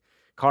automatic thing.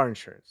 Car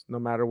insurance, no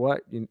matter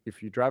what,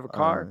 if you drive a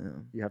car,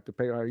 you have to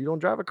pay. Or you don't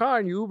drive a car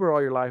and you Uber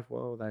all your life,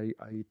 well, I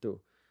eat too.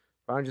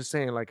 But I'm just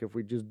saying, like, if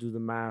we just do the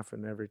math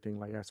and everything,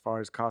 like as far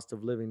as cost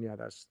of living, yeah,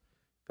 that's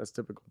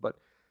typical. But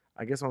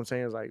I guess what I'm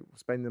saying is like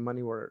spending the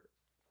money where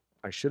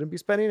I shouldn't be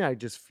spending. I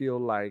just feel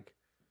like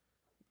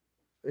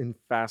in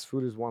fast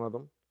food is one of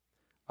them.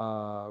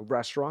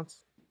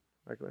 Restaurants,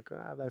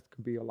 that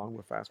could be along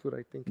with fast food,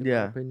 I think, in my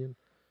Yeah. opinion.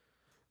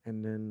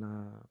 And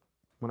then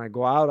when I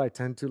go out, I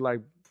tend to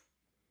like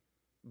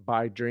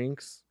buy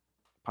drinks,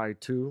 buy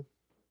 2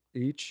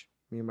 each,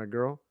 me and my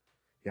girl.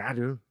 Yeah,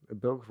 dude, the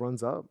bill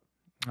runs up.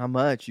 How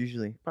much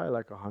usually? Probably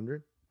like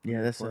 100.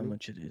 Yeah, that's how 120.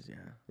 much it is. Yeah.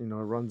 It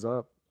runs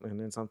up, and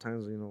then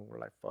sometimes we're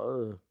like,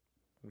 fuck.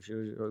 It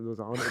was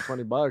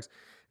 $120.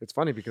 It's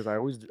funny because I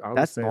always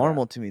That's say that.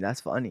 normal to me. That's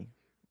funny.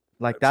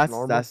 Like That's that's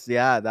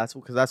normal? that's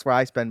because that's where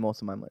I spend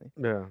most of my money.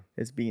 Yeah.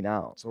 It's being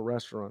out. So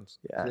restaurants.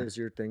 Yeah. Here's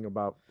your thing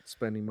about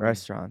spending money.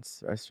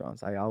 Restaurants.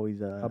 I always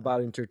How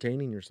about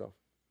entertaining yourself,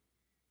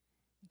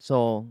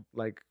 so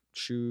like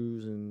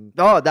shoes and.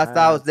 that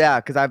was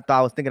hats, because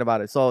I was thinking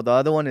about it. So the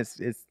other one is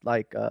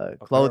like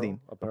clothing,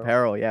 Apparel?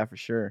 apparel. Yeah, for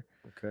sure.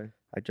 Okay.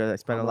 I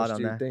spent How a lot much on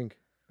do you that. think?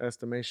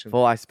 Estimation.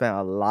 Full, I spent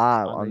a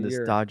lot On on a this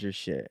year. Dodgers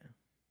shit.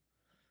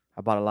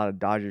 I bought a lot of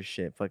Dodgers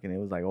shit. Fucking, it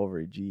was like over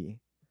a G.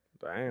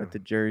 Damn. With the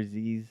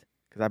jerseys,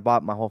 because I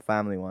bought my whole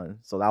family one,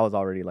 so that was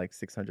already like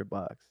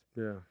 $600.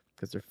 Yeah.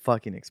 Because they're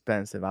fucking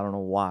expensive. I don't know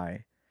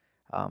why.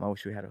 I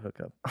wish we had a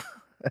hookup.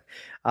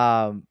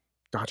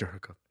 Dodger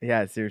hookup.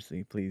 Yeah,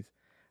 seriously, please.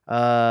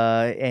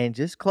 And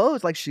just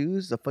clothes like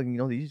shoes. The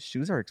fucking these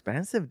shoes are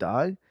expensive,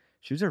 dog.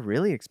 Shoes are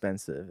really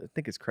expensive. I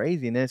think it's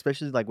crazy, and then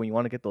especially like when you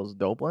want to get those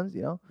dope ones,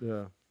 Yeah.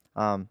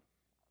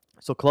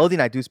 So clothing,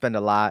 I do spend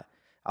a lot.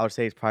 I would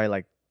say it's probably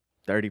like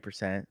 30%.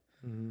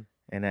 Mm-hmm.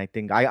 And I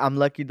think I'm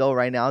lucky though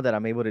right now that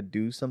I'm able to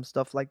do some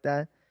stuff like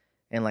that.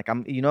 And like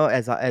I'm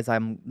as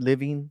I'm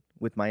living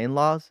with my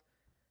in-laws,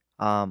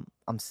 I'm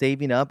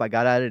saving up. I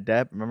got out of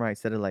debt. Remember I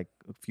said it like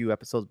a few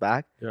episodes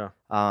back. Yeah.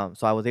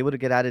 So I was able to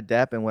get out of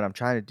debt, and what I'm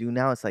trying to do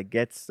now is like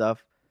get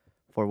stuff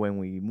for when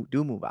we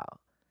do move out.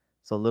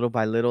 So little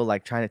by little,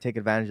 like trying to take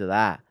advantage of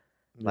that,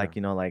 like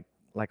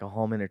like a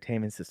home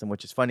entertainment system,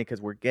 which is funny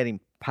because we're getting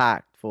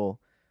packed full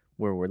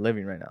where we're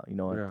living right now.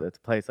 Yeah. At the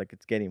place, like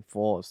it's getting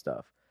full of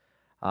stuff.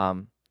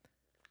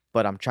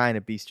 But I'm trying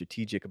to be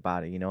strategic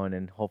about it, and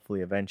then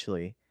hopefully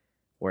eventually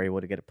we're able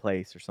to get a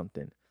place or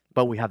something.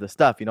 But we have the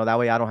stuff, that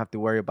way I don't have to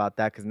worry about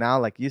that. Because now,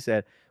 like you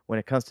said, when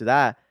it comes to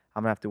that,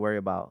 I'm gonna have to worry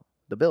about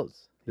the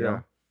bills.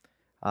 You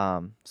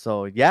know?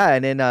 So yeah,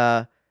 and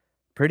then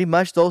pretty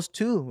much those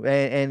two,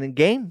 and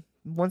game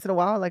once in a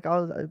while, like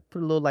I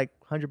put a little like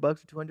 $100 or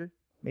 200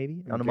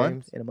 maybe In on a month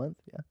games? in a month.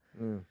 Yeah.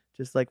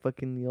 Just like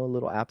fucking,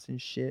 little apps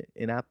and shit,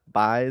 in-app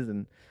buys,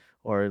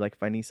 or like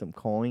if I need some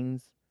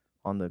coins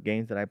on the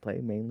games that I play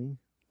mainly.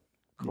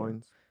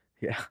 Coins.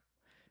 Yeah.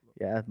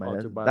 Yeah, Oh,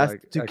 man. to buy, That's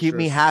like, to keep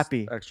me extra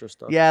happy. extra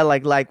stuff. Yeah,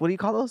 like what do you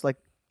call those? Like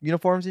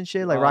uniforms and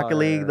shit, like Oh, Rocket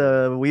League, yeah.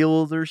 the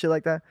wheels or shit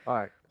like that, All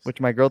right. which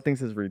my girl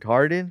thinks is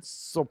retarded.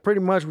 So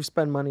pretty much we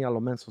spend money a lo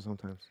menso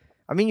sometimes.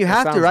 I mean, you It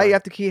have to, sounds right?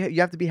 like-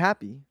 You have to be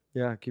happy.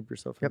 Yeah, keep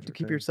yourself. You have to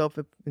keep entertained. yourself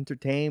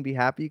entertained, be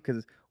happy,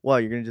 because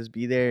you're gonna just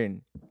be there,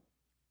 and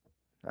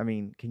I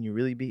mean, can you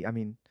really be? I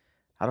mean,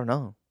 I don't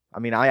know. I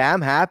mean, I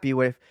am happy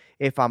with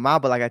if I'm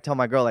out, but like I tell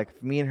my girl,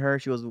 like me and her,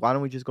 she goes, "Why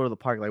don't we just go to the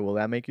park? Like, will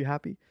that make you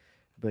happy?"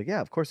 But like,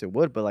 yeah, of course it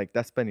would, but like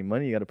that's spending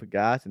money. You got to put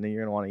gas, and then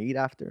you're gonna want to eat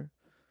after.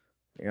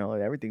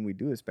 Everything we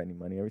do is spending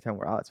money every time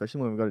we're out,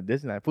 especially when we go to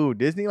Disneyland. Food,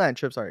 Disneyland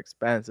trips are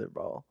expensive,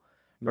 bro.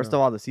 First Yeah.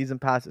 of all, the season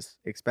pass is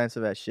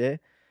expensive as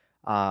shit.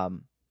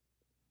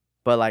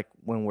 But like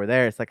when we're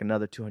there, it's like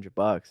another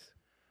 $200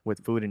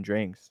 with food and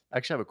drinks. I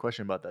actually have a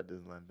question about that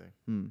Disneyland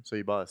thing. So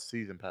you bought a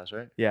season pass,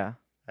 right? Yeah.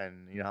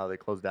 And you know how they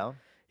close down?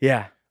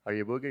 Yeah. Are you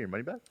able to get your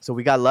money back? So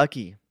we got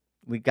lucky.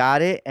 We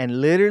got it, and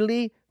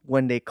literally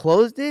when they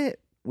closed it,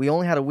 we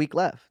only had a week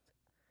left.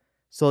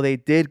 So they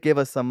did give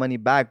us some money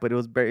back, but it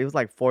was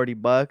like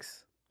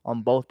 $40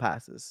 on both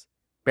passes.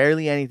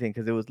 Barely anything,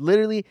 because it was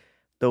literally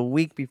the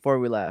week before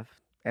we left,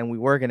 and we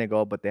were gonna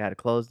go, but they had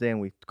closed it.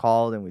 And we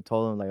called and we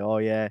told them like, "Oh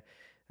yeah,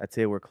 that's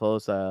it, we're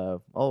close.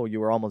 Oh, you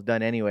were almost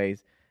done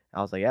anyways."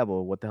 I was like, "Yeah,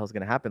 but what the hell's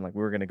gonna happen? Like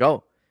we were gonna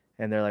go,"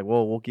 and they're like,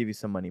 "Well, we'll give you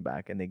some money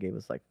back," and they gave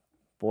us like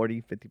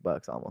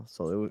 $40-50 almost.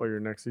 So For your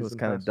next it season. was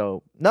kind of pass?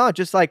 dope. No,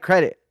 just like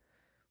credit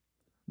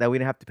that we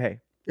didn't have to pay.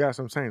 Yeah, that's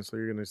what I'm saying. So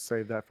you're gonna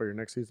save that for your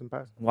next season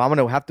pass? Well, I'm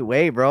gonna have to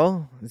wait,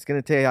 bro. It's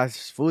gonna take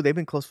us food. They've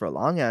been closed for a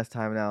long ass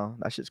time now.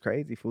 That shit's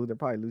crazy. Food. They're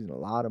probably losing a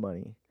lot of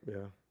money.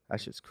 Yeah. That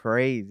shit's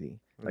crazy.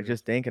 Like Mhm.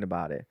 just thinking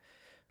about it.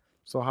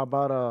 So how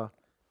about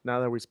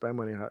now that we spend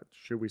money,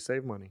 should we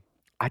save money?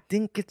 I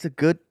think it's a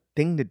good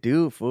thing to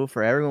do, fool,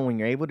 for everyone when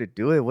you're able to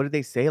do it. What did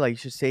they say? Like you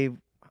should save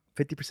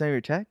 50% of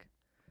your check.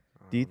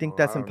 Do you think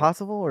that's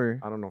impossible or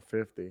I don't know.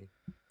 50.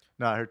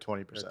 No, I heard If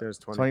 20%. there's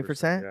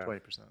 20%? Yeah.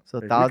 20%. so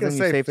If you 1,000 can you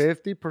save save?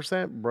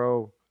 50%,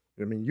 bro.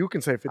 I mean, you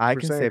can save 50%. I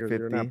can save 'cause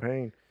you're not 50.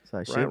 paying. So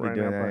I should Right, be right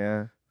doing now, that. but-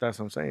 Yeah. That's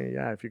what I'm saying.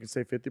 Yeah, if you can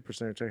save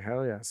 50% of your check,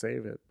 hell yeah,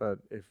 save it. But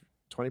if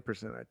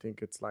 20%, I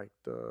think it's like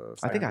the.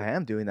 I think I standard.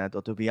 am doing that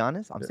though. To be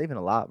honest, I'm Yeah. saving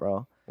a lot,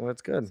 bro. Well,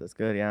 that's good. So it's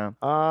good. Yeah.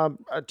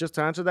 Just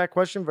to answer that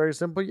question, very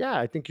simple. Yeah,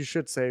 I think you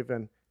should save,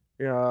 and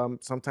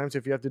sometimes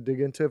if you have to dig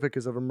into it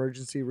because of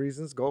emergency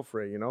reasons, go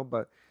for it.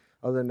 But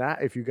other than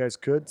that, if you guys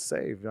could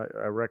save,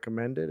 I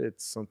recommend it.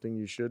 It's something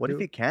you should What do.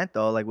 if you can't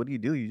though? Like, what do?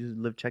 You just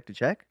live check to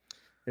check?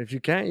 If you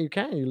can't, you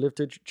can. You live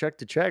to check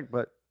to check,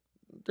 but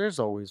there's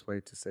always way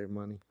to save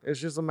money. It's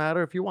just a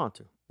matter if you want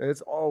to.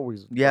 It's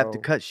always. You have to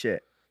bro, cut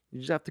shit. You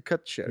just have to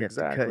cut shit. You have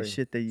exactly. to cut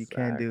shit that you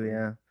can't do. Exactly.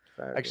 Yeah.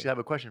 Exactly. Actually, I have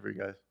a question for you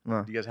guys.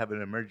 Uh, Do you guys have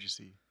an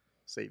emergency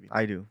savings?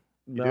 I do.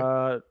 You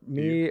do?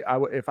 Me,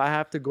 if I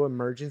have to go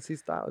emergency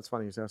style, it's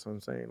funny. That's what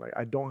I'm saying. Like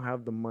I don't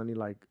have the money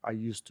like I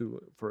used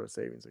to for a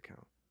savings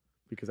account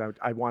because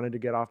I wanted to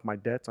get off my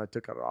debt, so I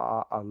took a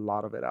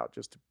lot of it out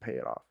just to pay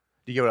it off.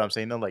 Do you get what I'm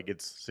saying though? Like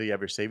so you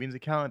have your savings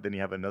account, then you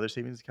have another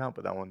savings account,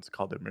 but that one's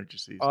called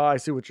emergencies. Oh, I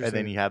see what you're and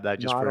saying. then you have that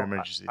just No, I for don't-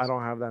 emergencies. I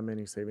don't have that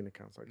many saving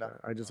accounts like No. that.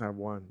 I just have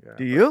one. Yeah.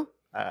 Do you?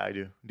 I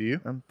do. Do you?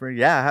 I'm pretty.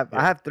 Yeah. I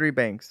Yeah. have 3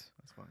 banks.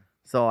 That's fine.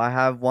 So I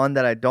have one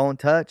that I don't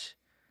touch.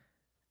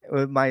 It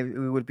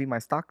would be my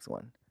stocks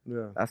one.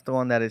 Yeah. That's the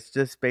one that is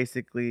just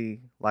basically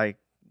like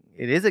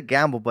it is a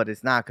gamble, but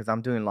it's not because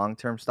I'm doing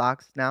long-term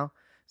stocks now.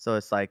 So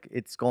it's like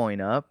it's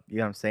going up. You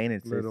know what I'm saying?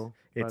 It's Little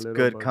by it's little,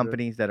 good but good.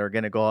 companies that are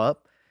gonna go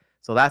up.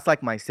 So that's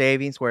like my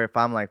savings. Where if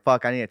I'm like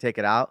fuck, I need to take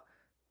it out,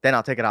 then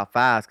I'll take it out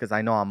fast because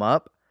I know I'm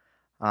up.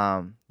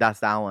 That's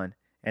that one.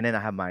 And then I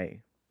have my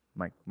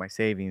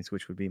savings,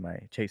 which would be my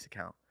Chase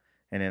account,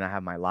 and then I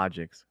have my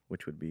Logix,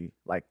 which would be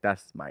like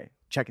that's my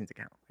checkings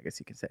account, I guess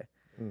you can say.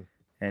 Mm.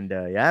 And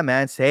yeah,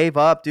 man, save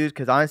up, dude,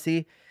 because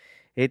honestly,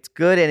 it's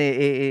good and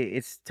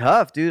it's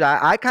tough, dude.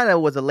 I kind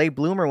of was a late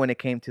bloomer when it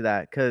came to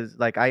that because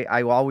like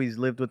I always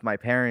lived with my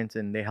parents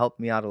and they helped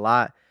me out a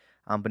lot.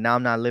 But now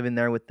I'm not living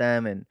there with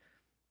them, and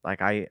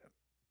like I'm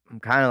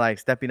kind of like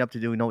stepping up to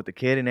do with the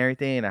kid and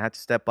everything, and I had to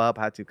step up.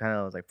 I had to kind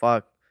of was like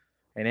fuck,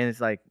 and then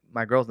it's like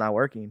my girl's not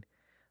working,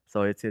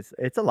 so it's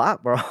a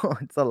lot, bro.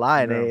 It's a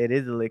lot, and Yeah.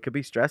 it could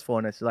be stressful,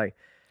 and it's like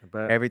I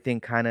bet. everything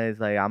kind of is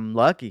like I'm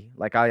lucky.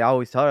 Like I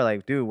always tell her,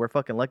 like, dude, we're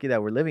fucking lucky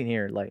that we're living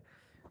here. Like,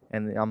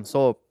 and I'm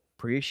so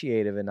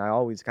appreciative, and I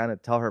always kind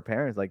of tell her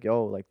parents, like,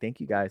 yo, like, thank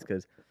you guys,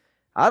 because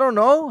I don't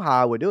know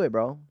how I would do it,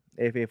 bro.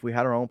 If we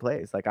had our own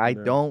place, like,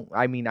 Yeah.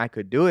 I mean, I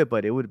could do it,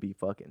 but it would be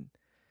fucking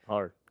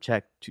Hard.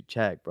 check to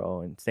check, bro,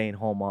 and staying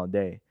home all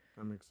day.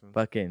 That makes sense.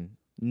 Fucking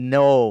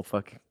no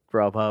fucking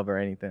Grubhub or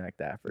anything like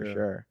that for Yeah.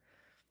 sure.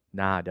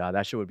 Nah, dog,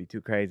 that shit would be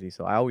too crazy.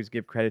 So I always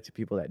give credit to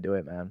people that do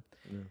it, man.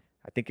 Yeah.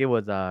 I think it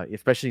was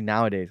especially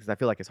nowadays because I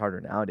feel like it's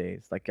harder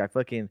nowadays. Like I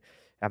fucking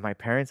at my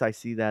parents, I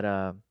see that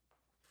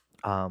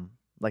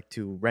like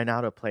to rent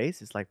out a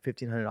place, it's like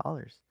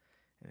 $1,500,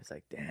 And it's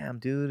like, damn,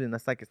 dude. And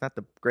that's like, it's not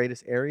the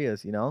greatest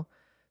areas, you know?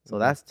 So Mhm.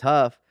 that's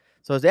tough.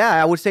 So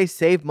yeah, I would say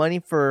save money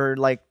for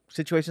like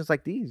situations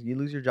like these. You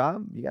lose your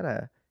job, you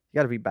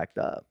gotta be backed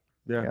up.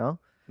 Yeah. You know?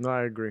 No,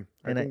 I agree.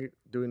 And I think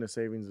doing the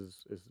savings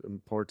is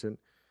important.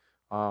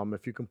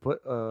 If you can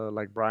put,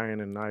 like Brian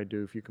and I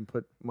do, if you can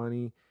put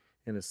money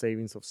in a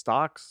savings of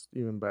stocks,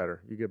 even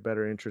better. You get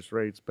better interest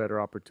rates,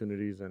 better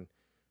opportunities, and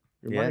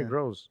your money Yeah.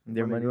 grows.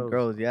 Your money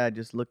grows. Yeah,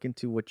 just look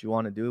into what you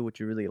want to do, what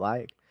you really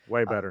like.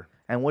 Way better.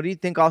 And what do you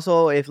think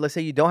also, if let's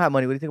say you don't have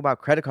money, what do you think about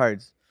credit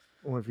cards?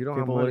 Well, if you don't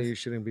People have money, always- you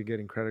shouldn't be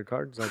getting credit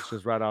cards. That's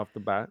just right off the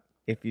bat.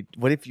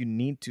 What if you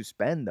need to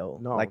spend though?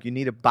 No. Like you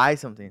need to buy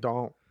something.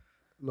 Don't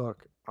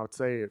look. I would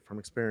say it from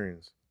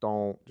experience.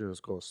 Don't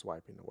just go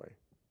swiping away.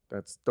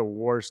 That's the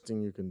worst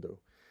thing you can do.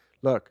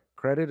 Look,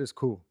 credit is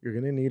cool. You're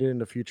gonna need it in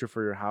the future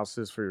for your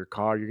houses, for your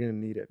car. You're gonna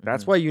need it.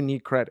 That's why you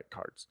need credit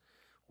cards,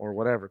 or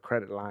whatever,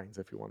 credit lines,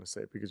 if you want to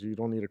say, because you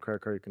don't need a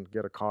credit card. You can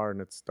get a car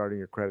and it's starting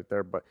your credit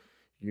there. But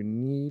you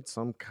need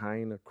some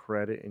kind of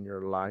credit in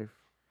your life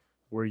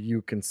where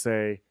you can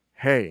say,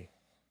 "Hey,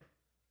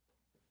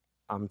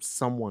 I'm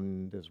someone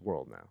in this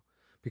world now,"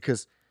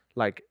 because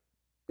like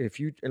if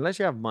you unless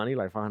you have money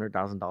like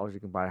 $500,000, you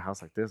can buy a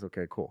house like this.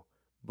 Okay, cool.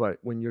 But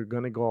when you're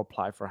gonna go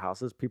apply for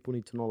houses, people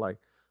need to know like,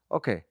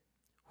 okay,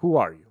 who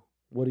are you?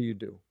 What do you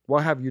do?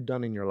 What have you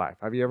done in your life?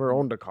 Have you ever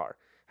owned a car?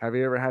 Have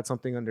you ever had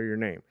something under your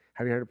name?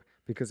 Have you heard?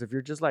 Because if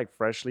you're just like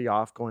freshly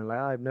off going like,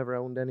 I've never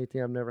owned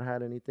anything, I've never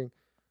had anything,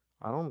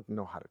 I don't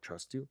know how to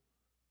trust you.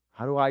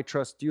 How do I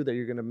trust you that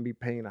you're gonna be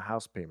paying a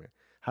house payment?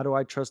 How do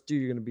I trust you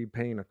you're gonna be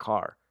paying a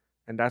car?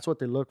 And that's what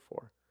they look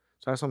for.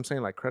 So that's what I'm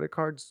saying. Like credit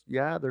cards,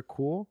 yeah, they're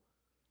cool.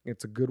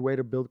 It's a good way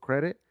to build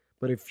credit.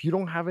 But if you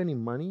don't have any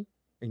money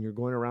and you're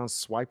going around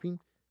swiping,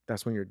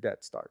 that's when your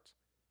debt starts.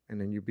 And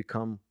then you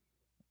become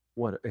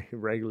what a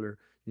regular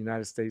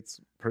United States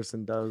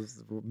person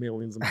does.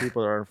 Millions of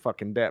people are in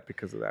fucking debt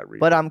because of that reason.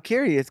 But I'm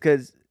curious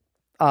because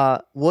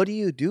what do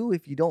you do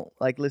if you don't,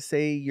 like, let's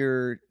say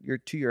you're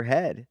to your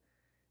head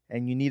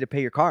and you need to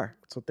pay your car?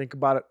 So think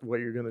about it, what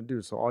you're gonna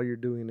do. So all you're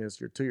doing is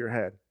you're to your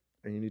head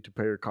and you need to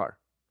pay your car.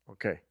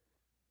 Okay.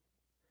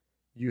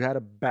 You had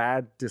a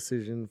bad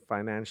decision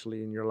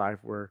financially in your life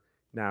where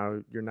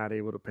now you're not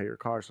able to pay your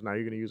car. So now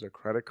you're gonna use a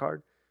credit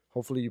card.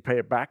 Hopefully you pay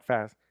it back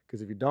fast.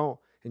 Because if you don't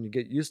and you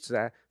get used to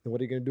that, then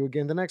what are you gonna do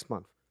again the next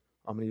month?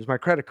 I'm gonna use my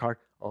credit card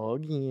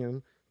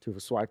again to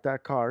swipe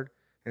that card.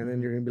 And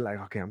then you're gonna be like,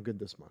 okay, I'm good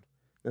this month.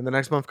 Then the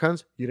next month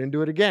comes, you didn't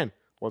do it again.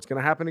 What's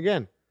gonna happen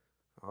again?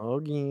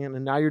 Again.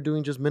 And now you're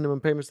doing just minimum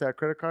payments to that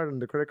credit card,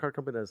 and the credit card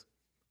company does,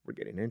 we're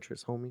getting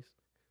interest, homies.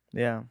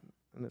 Yeah.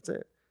 And that's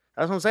it.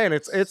 That's what I'm saying.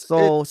 It's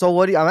So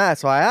what do you? I'm asked.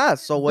 So I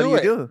asked. So what do you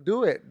it. do?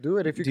 Do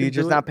it. If you Do can you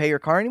just do not it. pay your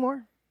car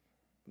anymore?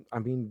 I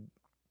mean,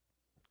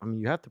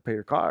 you have to pay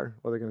your car,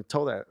 or they're gonna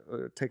tow that,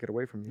 or take it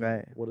away from you.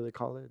 Right. What do they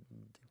call it?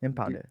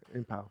 Impound it.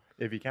 Impound.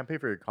 If you can't pay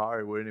for your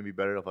car, wouldn't it be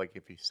better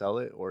if you sell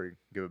it or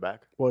give it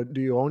back? Well,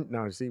 do you own?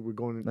 Now, see, we're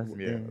going. That's the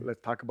thing.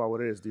 Let's talk about what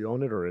it is. Do you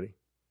own it already?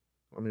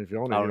 I mean, if you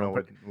own it, I you don't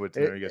know pay- what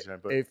scenario you guys are gonna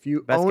put. If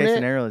you Best own case it,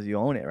 scenario is you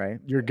own it, right?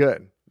 you're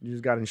good. You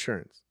just got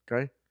insurance.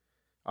 Okay.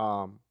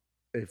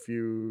 If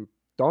you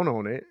don't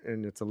own it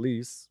and it's a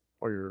lease,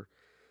 or you're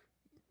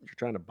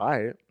trying to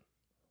buy it,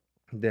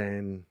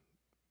 then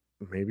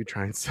maybe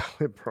try and sell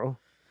it, bro.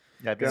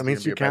 Yeah, I think That it's means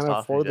gonna be you your best can't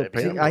option afford if to you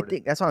pay can't them. I afford it.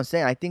 think that's what I'm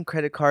saying. I think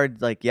credit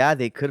cards, like, yeah,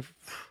 they could.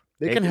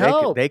 They can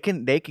help. They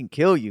can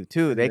kill you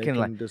too. They can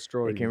like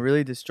destroy. they you. can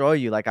really destroy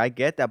you. Like I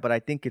get that, but I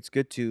think it's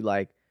good to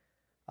like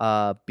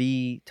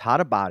be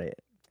taught about it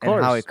and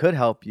how course. it could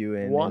help you.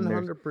 And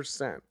there's-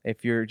 100%.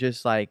 if you're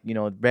just like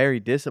very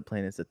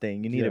disciplined, is the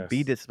thing. You need to be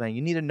Yes. disciplined.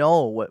 You need to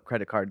know what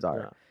credit cards are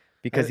Yeah.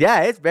 because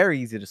And- it's very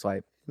easy to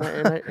swipe.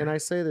 And I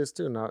say this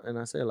too now, and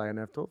I say like, and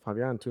I've told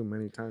Fabian too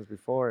many times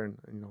before, and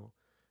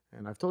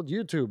and I've told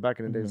you too back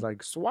in the days,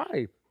 like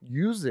swipe,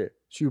 use it,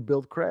 so you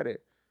build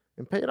credit,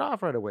 and pay it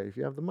off right away if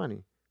you have the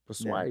money. But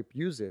Yeah. swipe,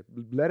 use it,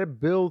 let it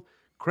build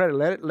credit,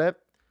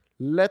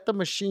 let the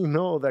machine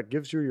know that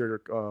gives you your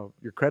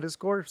credit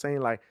score,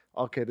 saying like,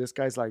 okay, this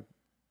guy's like,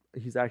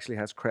 he's actually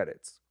has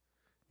credits.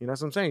 You know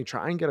what I'm saying?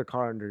 Try and get a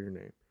car under your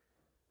name.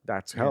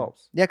 That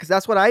helps. Yeah, because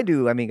that's what I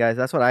do. I mean, guys,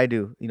 that's what I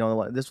do.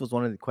 This was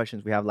one of the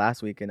questions we have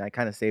last week, and I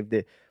kind of saved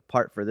it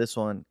part for this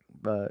one,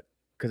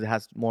 because it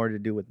has more to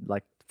do with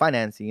like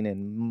financing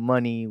and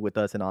money with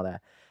us and all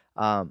that.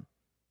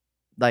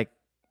 Like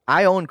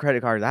I own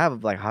credit cards. I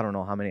have like I don't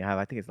know how many I have.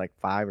 I think it's like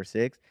 5 or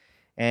 6,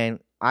 and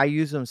I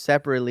use them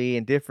separately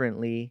and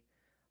differently,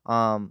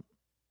 to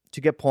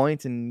get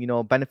points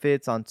and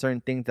benefits on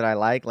certain things that I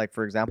like. Like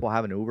for example, I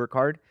have an Uber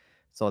card,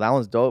 so that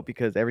one's dope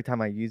because every time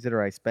I use it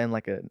or I spend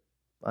like an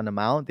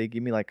amount, they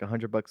give me like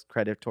 $100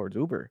 credit towards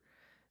Uber.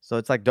 So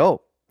it's like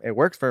dope. It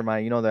works for my,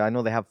 I know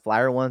they have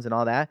flyer ones and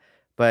all that,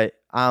 but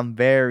I'm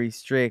very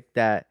strict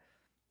that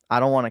I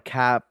don't want to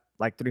cap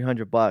like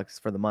 $300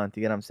 for the month.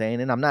 You get what I'm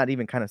saying? And I'm not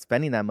even kind of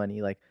spending that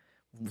money. Like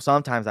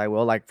sometimes I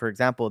will. Like for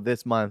example,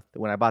 this month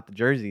when I bought the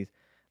jerseys,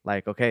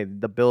 like okay,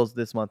 the bills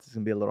this month is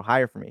gonna be a little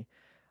higher for me.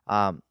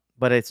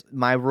 But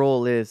my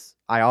rule is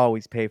I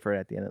always pay for it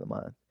at the end of the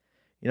month.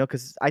 You know,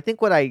 because I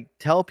think what I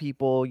tell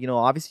people, you know,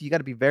 obviously you got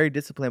to be very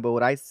disciplined. But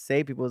what I say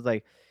to people is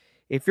like,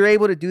 if you're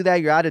able to do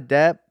that, you're out of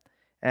debt.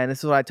 And this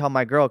is what I tell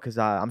my girl because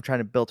I'm trying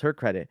to build her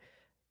credit.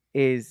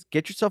 Is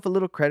get yourself a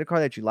little credit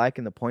card that you like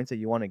and the points that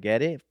you want to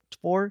get it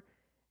for.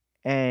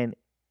 And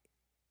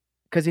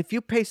because if you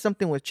pay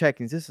something with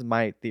checkings, this is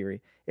my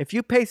theory. If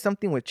you pay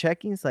something with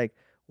checkings, like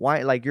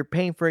why, like you're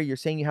paying for it, you're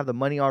saying you have the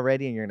money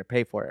already and you're gonna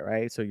pay for it,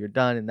 right? So you're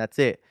done and that's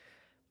it.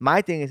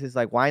 My thing is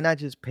like, why not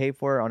just pay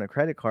for it on a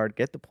credit card,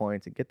 get the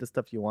points and get the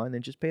stuff you want, and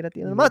then just pay it at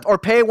the end of the month, or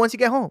pay it once you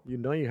get home. You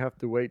know, you have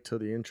to wait till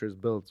the interest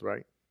builds,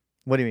 right?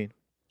 What do you mean?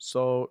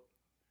 So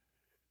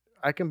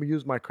I can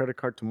use my credit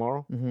card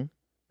tomorrow Mm-hmm.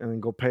 and then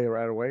go pay it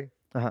right away.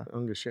 Uh-huh. I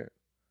don't give a shit.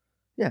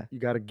 Yeah. You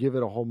got to give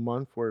it a whole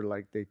month where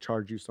like they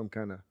charge you some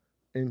kind of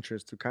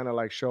interest to kind of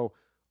like show,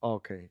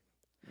 okay.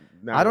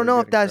 now I don't we're know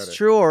if getting that's credit.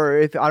 true, or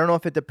if I don't know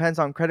if it depends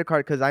on credit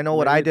card, because I know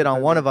what Maybe I it did on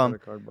depends one of the them,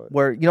 credit card, but-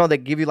 where you know they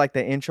give you like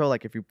the intro,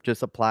 like if you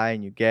just apply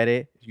and you get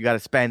it, you got to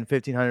spend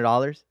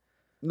 $1,500.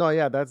 No,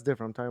 yeah, that's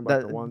different. I'm talking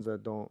about That- the ones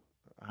that don't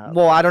have.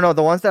 Well, I don't know,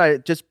 the ones that I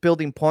just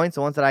building points,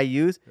 the ones that I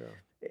use,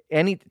 Yeah.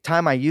 any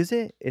time I use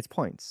it, it's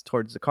points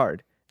towards the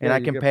card, and Yeah, I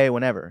you can get- pay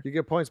whenever. You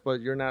get points, but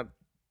you're not.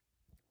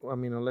 I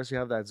mean, unless you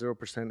have that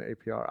 0%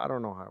 APR, I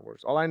don't know how it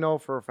works. All I know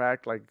for a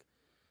fact, like,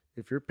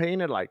 if you're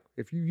paying it, like,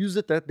 if you use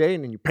it that day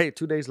and then you pay it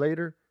 2 days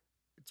later,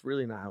 it's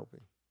really not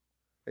helping.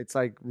 It's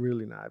like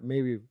really not.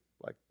 Maybe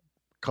like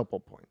a couple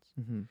points.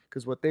 Mhm.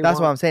 Because what they That's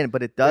want, what I'm saying,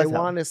 but it does they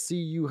help. want to see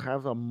you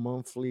have a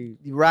monthly.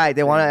 Right?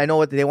 They want to. thing. I know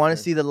what they want to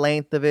Okay. see the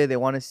length of it. They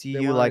want to see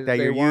They you wanna- like that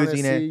they you're wanna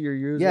using see it. You're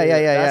using Yeah, it. yeah,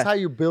 yeah, That's yeah. how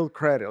you build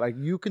credit. Like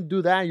you can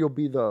do that, you'll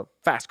be the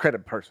fast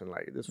credit person.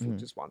 Like this fool Mhm.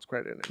 just wants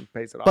credit and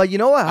pays it off. But you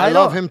know what? I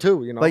love him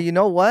too. You know. But you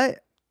know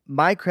what?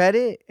 My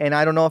credit, and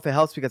I don't know if it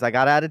helps because I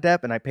got out of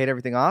debt and I paid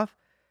everything off,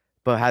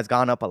 but has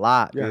gone up a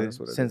lot, Yeah, dude, that's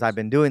what it since is. I've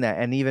been doing that,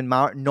 and even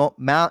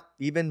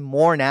even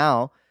more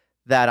now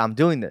that I'm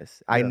doing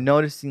this. Yeah. I'm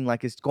noticing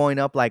like it's going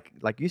up, like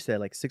you said,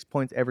 like 6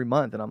 points every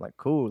month, and I'm like,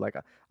 cool, like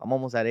I'm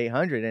almost at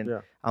 800, and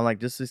Yeah. I'm like,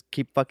 just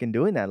keep fucking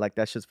doing that, like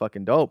that's just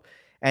fucking dope,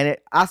 and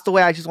that's the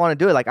way I just want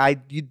to do it. Like I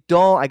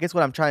guess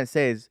what I'm trying to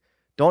say is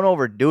don't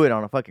overdo it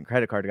on a fucking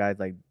credit card, guys.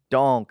 Like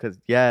don't, because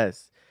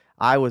yes.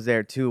 I was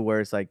there too, where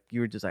it's like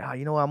you were just like, oh,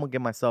 you know what? I'm gonna get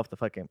myself the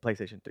fucking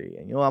PlayStation 3,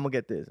 and you know what? I'm gonna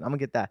get this, and I'm gonna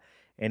get that,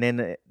 and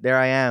then there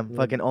I am, Yeah.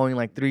 fucking owning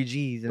like 3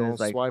 Gs, and Don't it's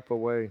like, swipe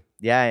away.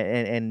 yeah,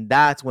 and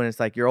that's when it's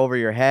like you're over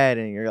your head,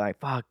 and you're like,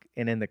 fuck,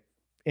 and then the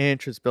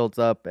interest builds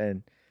up,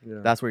 and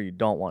Yeah. that's where you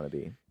don't want to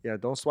be. Yeah,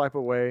 don't swipe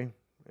away.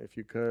 If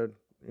you could,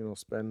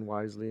 spend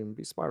wisely and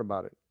be smart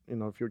about it.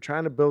 If you're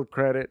trying to build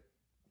credit,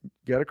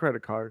 get a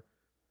credit card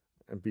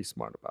and be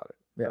smart about it.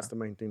 Yeah. That's the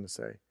main thing to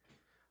say.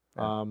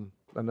 Yeah.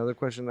 Another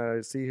question that I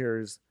see here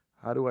is,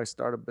 how do I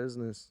start a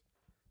business?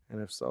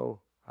 And if so,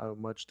 how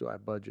much do I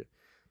budget?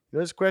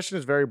 This question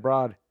is very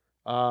broad.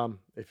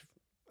 If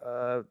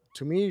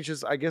to me, it's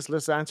just, I guess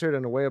let's answer it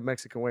in a way of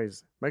Mexican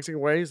ways. Mexican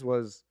ways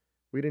was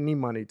we didn't need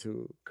money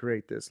to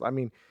create this. I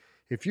mean,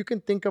 if you can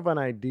think of an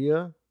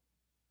idea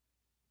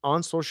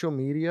on social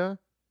media,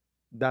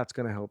 that's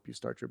going to help you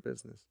start your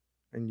business.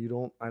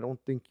 And I don't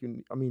think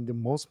the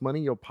most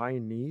money you'll probably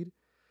need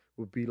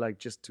would be like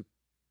just to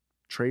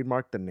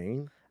trademark the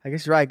name. I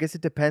guess you're right. I guess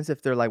it depends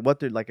if they're like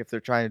if they're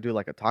trying to do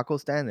like a taco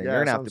stand, then you're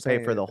gonna that's have what to I'm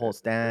pay for saying. the whole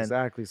stand.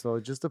 Exactly. So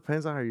it just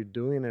depends on how you're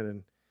doing it.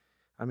 And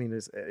I mean,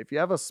 if you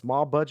have a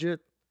small budget,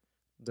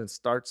 then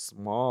start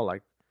small.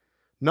 Like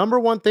number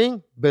one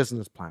thing,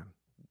 business plan.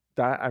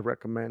 That I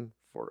recommend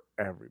for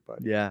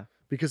everybody. Yeah.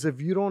 Because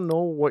if you don't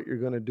know what you're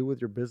gonna do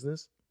with your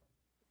business,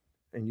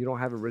 and you don't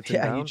have it written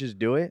Yeah, down, you just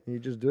do it. and you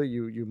just do it,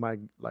 you might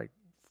like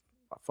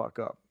fuck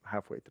up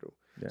halfway through.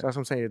 Yeah. So that's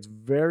what I'm saying. It's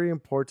very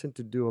important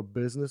to do a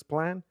business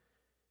plan,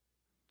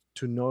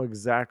 to know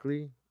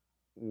exactly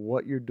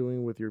what you're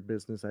doing with your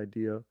business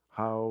idea,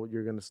 how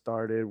you're going to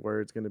start it, where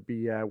it's going to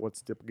be at,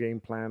 what's the game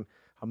plan,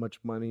 how much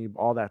money,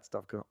 all that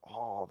stuff. 'Cause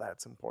all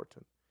that's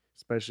important,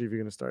 especially if you're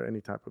going to start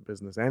any type of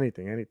business,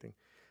 anything.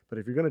 But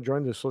if you're going to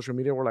join the social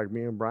media world like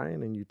me and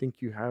Brian, and you think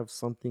you have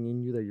something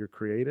in you that you're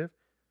creative,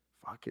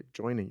 fuck it,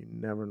 join it. You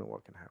never know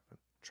what can happen.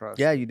 Trust.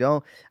 Yeah, you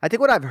don't. I think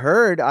what I've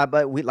heard,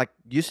 but we, like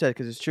you said,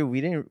 because it's true,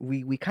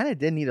 we kind of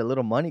did need a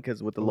little money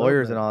because with the A little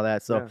lawyers bit. and all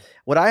that. So Yeah.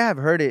 what I have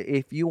heard,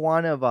 if you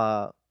want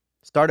to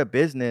start a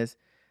business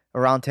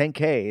around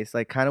 10K, it's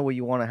like kind of what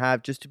you want to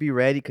have just to be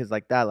ready. Because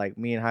like that, like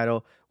me and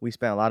Heido, we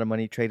spent a lot of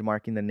money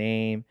trademarking the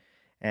name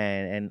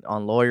and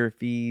on lawyer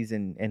fees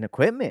and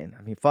equipment.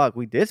 I mean, fuck,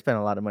 we did spend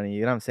a lot of money.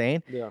 You know what I'm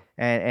saying?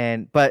 Yeah.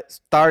 But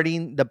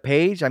starting the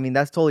page, I mean,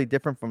 that's totally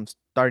different from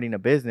starting a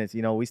business.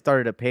 We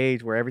started a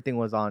page where everything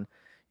was on,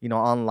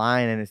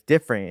 online, and it's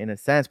different in a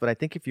sense. But I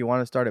think if you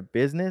want to start a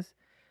business,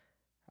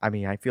 I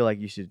mean, I feel like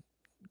you should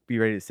be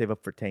ready to save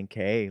up for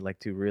 10K, like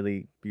to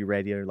really be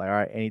ready, or like, all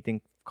right, anything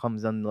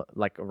comes on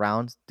like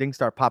around, things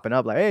start popping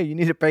up like, hey, you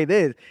need to pay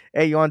this.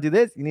 Hey, you want to do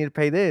this? You need to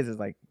pay this. It's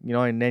like,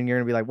 and then you're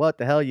going to be like, what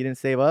the hell? You didn't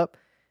save up?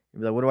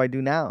 You'll be like, what do I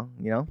do now?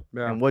 Yeah.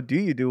 And what do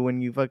you do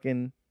when you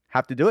fucking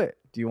have to do it?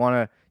 Do you want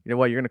to, you're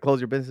going to close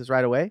your business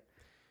right away?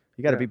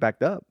 You got to Yeah. be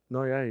backed up.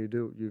 No, yeah, you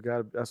do. You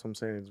got. That's what I'm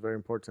saying. It's very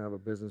important to have a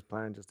business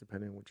plan, just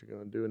depending on what you're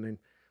gonna do. And then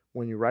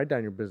when you write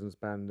down your business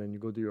plan, then you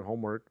go do your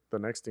homework. The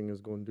next thing is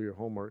go and do your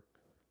homework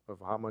of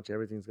how much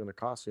everything's gonna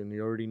cost you, and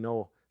you already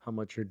know how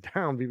much you're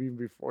down even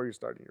before you're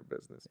starting your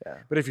business. Yeah.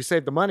 But if you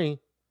save the money,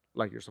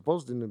 like you're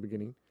supposed to in the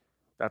beginning,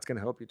 that's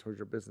gonna help you towards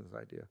your business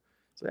idea.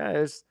 So yeah,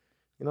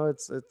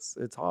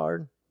 it's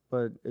hard,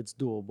 but it's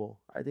doable.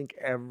 I think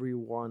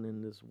everyone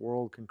in this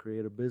world can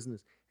create a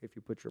business if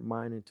you put your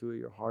mind into it,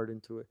 your heart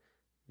into it.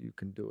 You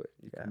can do it.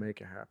 You Yeah. can make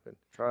it happen.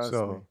 Trust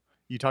So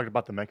you talked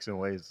about the Mexican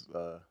Ways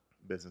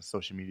business,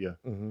 social media.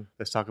 me. Mm-hmm.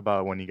 Let's talk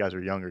about when you guys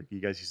were younger. You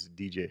guys used to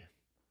DJ.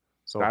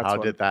 So That's how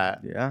what- did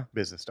that Yeah.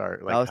 business start?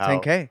 That was how-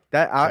 10K.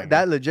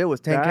 That legit was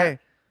 10K.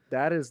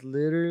 That is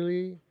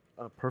literally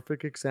a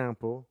perfect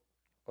example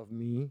of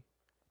me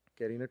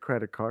getting a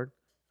credit card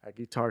at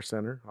Guitar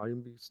Center. I'll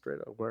even be straight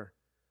up where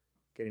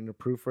getting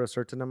approved for a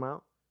certain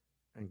amount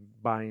and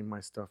buying my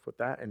stuff with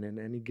that. And then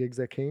any gigs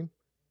that came,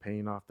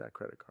 paying off that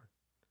credit card.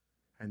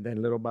 And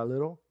then little by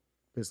little,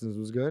 business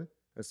was good.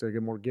 I started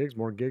getting more gigs,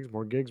 more gigs,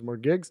 more gigs, more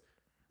gigs.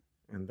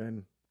 And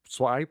then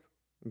swipe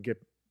and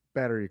get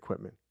better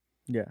equipment.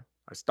 Yeah.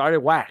 I started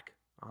whack.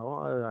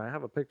 Oh, I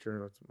have a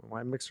picture.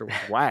 My mixer was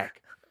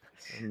whack.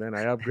 And then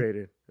I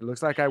upgraded. It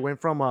looks like I went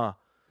from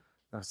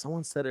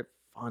someone said it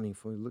funny.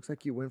 It looks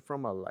like you went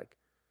from a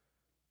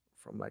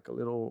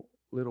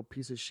little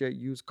piece of shit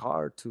used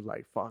car to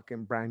like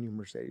fucking brand new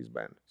Mercedes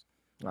Benz.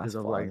 Because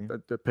of like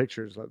the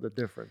pictures, like the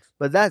difference.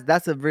 But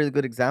that's a really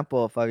good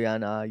example,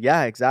 Fabian.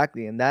 Yeah,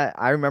 exactly. And that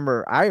I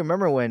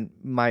remember when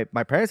my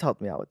parents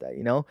helped me out with that,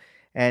 you know?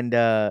 And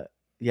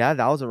yeah,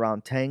 that was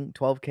around 10,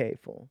 12K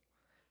full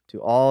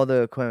to all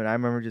the equipment. I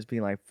remember just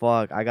being like,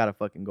 fuck, I gotta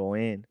fucking go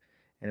in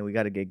and we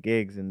gotta get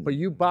gigs. And But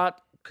you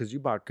bought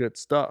good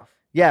stuff.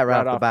 yeah, right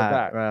right off off the the bat.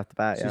 bat. Right off the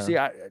bat. So Yeah. you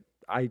see,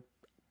 I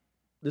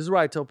this is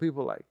where I tell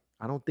people like,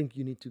 I don't think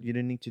you need to. You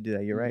didn't need to do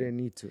that. You're You right. didn't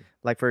need to.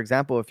 Like for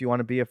example, if you want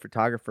to be a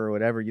photographer or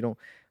whatever, you don't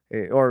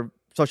or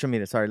social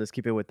media. Sorry, let's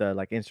keep it with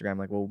like Instagram.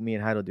 Like what me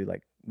and Heido do.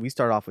 Like we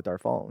start off with our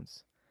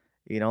phones,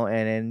 you know,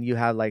 and then you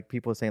have like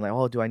people saying like,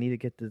 oh, do I need to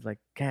get this like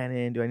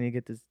Canon? Do I need to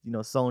get this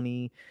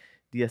Sony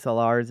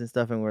DSLRs and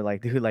stuff? And we're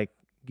like, dude, like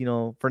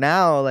for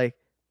now, like,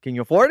 can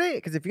you afford it?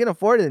 Because if you can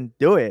afford it, then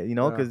do it.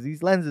 Yeah. Because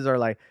these lenses are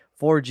like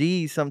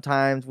 4Gs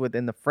sometimes.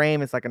 Within the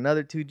frame, it's like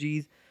another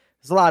 2Gs.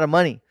 It's a lot of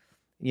money,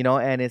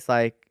 and it's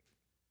like.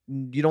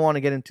 You don't want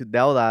to get into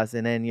deudas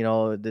and then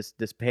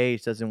this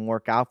page doesn't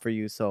work out for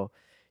you. So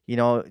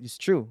it's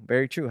true,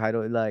 very true. How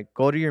do like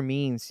go to your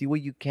means, see what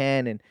you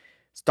can, and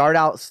start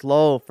out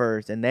slow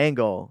first and then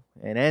go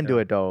and then do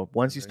it though.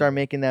 Once you start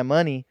making that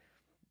money,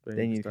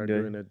 then you can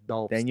do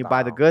it. Then you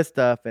buy the good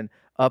stuff and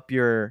up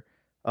your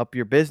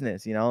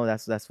business.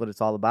 That's what it's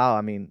all about.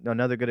 I mean,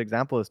 another good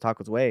example is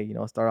Taco's Way.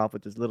 Start off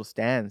with just little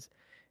stands,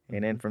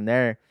 and then from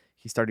there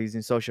he started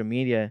using social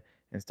media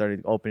and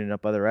started opening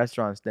up other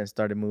restaurants, then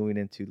started moving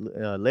into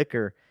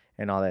liquor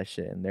and all that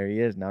shit. And there he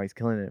is. Now he's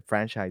killing it,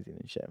 franchising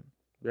and shit.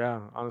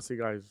 Yeah, honestly,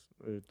 guys,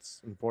 it's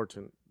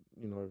important,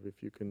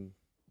 if you can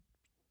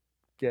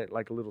get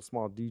like a little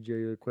small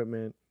DJ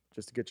equipment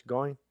just to get you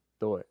going,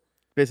 do it.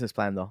 Business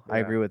plan, though. I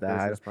agree with that.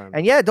 business plan.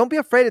 And yeah, don't be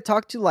afraid to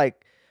talk to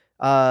like,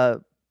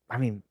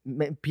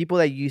 people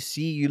that you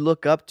see, you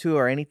look up to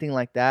or anything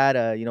like that,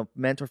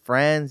 mentor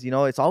friends,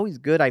 it's always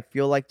good, I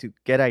feel like, to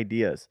get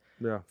ideas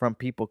from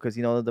people because,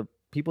 the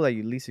people that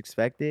you least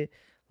expect it,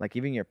 like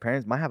even your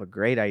parents might have a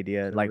great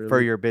idea, Can like for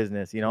really- your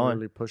business, and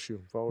really push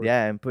you forward.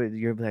 Yeah, and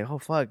you'll be like, oh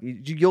fuck,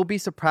 you'll be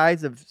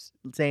surprised of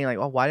saying like,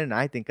 oh, why didn't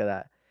I think of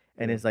that?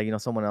 And Yeah. it's like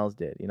someone else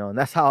did, and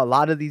that's how a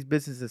lot of these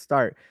businesses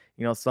start.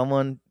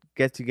 Someone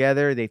gets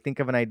together, they think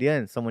of an idea,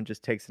 and someone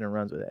just takes it and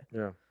runs with it.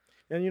 Yeah.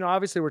 And,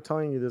 obviously we're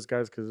telling you this,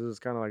 guys, because this is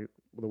kind of like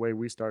the way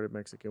we started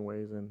Mexican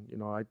Ways. And,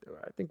 I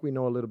think we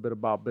know a little bit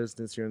about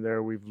business here and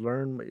there. We've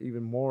learned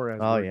even more as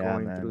we're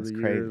going through it's the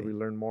years. crazy. We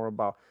learn more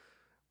about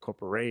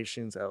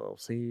corporations,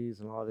 LLCs,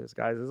 and all this,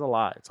 guys. There's a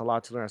lot. It's a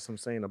lot to learn. As I'm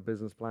saying, a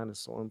business plan is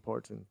so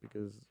important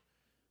because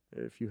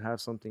if you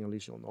have something, at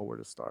least you'll know where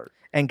to start.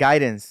 And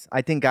guidance,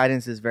 I think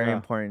guidance is very Yeah.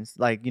 important.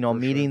 Like For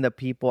meeting sure. the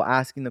people,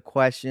 asking the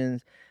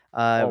questions.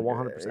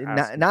 100%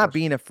 asking Not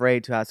being questions.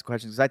 afraid to ask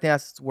questions. 'Cause I think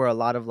that's where a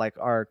lot of like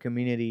our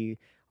community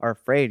are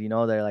afraid.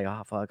 They're like,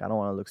 oh fuck, I don't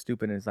want to look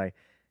stupid. And it's like,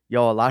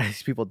 yo, a lot of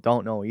these people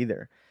don't know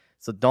either.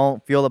 So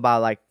don't feel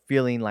about like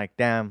feeling like,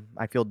 damn,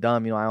 I feel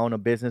dumb. I own a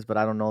business, but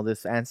I don't know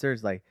this answer.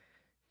 It's like,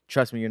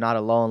 trust me, you're not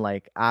alone.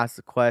 Like, ask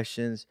the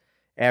questions,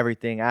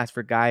 everything. Ask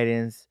for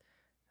guidance.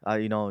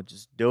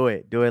 Just do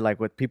it. Do it like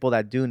with people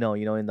that do know.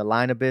 In the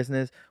line of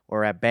business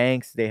or at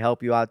banks, they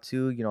help you out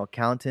too.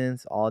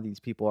 Accountants. All these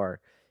people are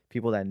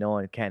people that know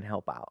and can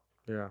help out.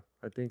 Yeah,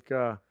 I think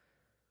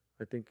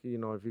if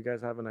you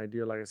guys have an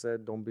idea, like I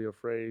said, don't be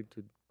afraid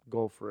to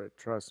go for it.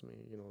 Trust me,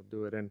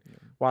 do it. And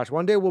watch,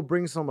 one day we'll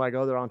bring some like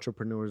other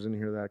entrepreneurs in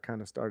here that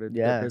kind of started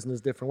their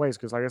business different ways.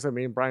 Because like I said,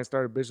 me and Brian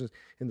started business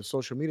in the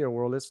social media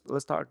world.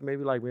 Let's talk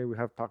maybe we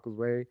have Taco's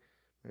Way.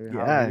 Maybe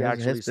how he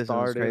actually his business is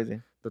started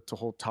crazy. the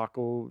whole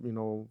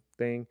taco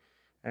thing.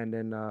 And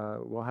then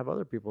we'll have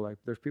other people, like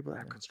there's people that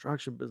have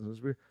construction business.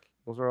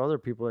 those are other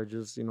people that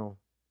just,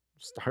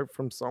 start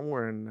from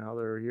somewhere and now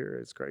they're here.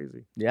 It's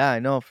crazy. Yeah, I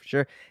know for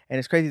sure. And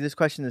it's crazy.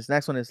 This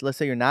next one is, let's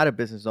say you're not a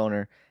business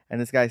owner, and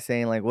this guy's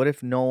saying like, what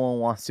if no one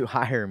wants to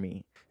hire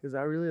me? Is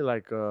that really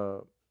like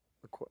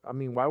I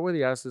mean, why would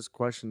he ask this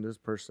question, this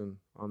person,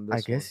 on this I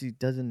guess one? he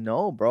doesn't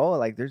know, bro.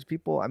 Like, there's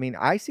people. I mean,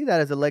 I see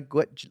that as a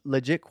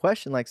legit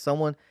question. Like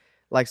someone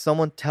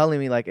telling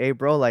me, like, "Hey,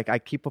 bro, like I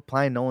keep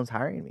applying, no one's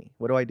hiring me.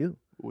 What do I do?"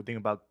 We think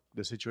about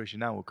the situation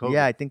now with COVID.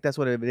 Yeah, I think that's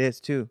what it is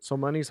too. So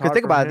money's 'Cause hard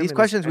think for about it, him these and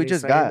questions we he's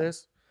just saying got.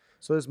 this?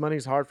 So this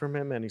money's hard for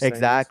him and he's saying this?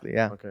 Exactly.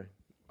 Yeah. Okay.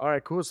 All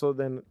right, cool. So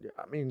then,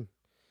 I mean,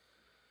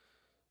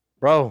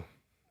 bro,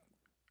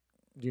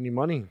 do you need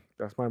money?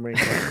 That's my main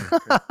question.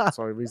 Okay.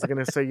 So if he's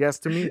going to say yes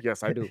to me,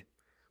 yes, I do.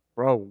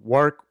 Bro,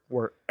 work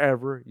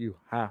wherever you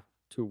have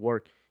to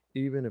work,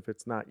 even if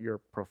it's not your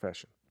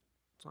profession.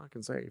 That's all I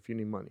can say if you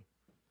need money.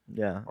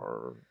 Yeah.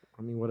 Or,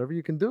 I mean, whatever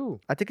you can do.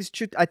 I think it's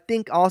true. I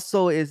think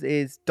also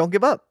is don't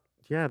give up.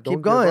 Yeah, don't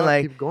Keep going, give up,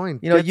 like, keep going.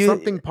 you know, Get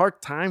something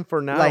part-time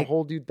for now to like-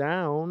 hold you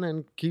down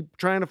and keep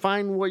trying to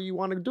find what you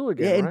want to do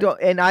again. Yeah, and right?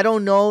 and I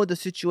don't know the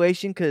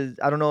situation because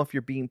I don't know if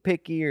you're being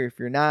picky or if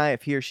you're not,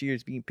 if he or she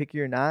is being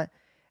picky or not.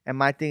 And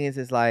my thing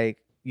is like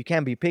you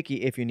can't be picky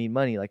if you need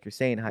money, like you're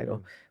saying, Heido.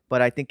 Yeah.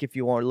 But I think if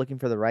you are looking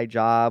for the right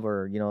job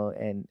or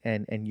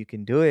and you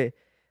can do it,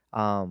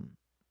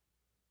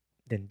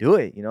 then do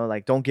it.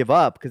 Like don't give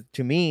up. Because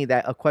to me,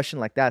 that a question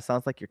like that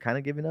sounds like you're kind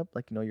of giving up.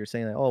 Like you're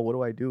saying like, oh, what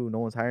do I do? No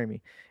one's hiring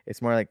me.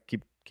 It's more like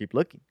keep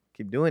looking,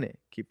 keep doing it,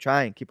 keep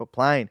trying, keep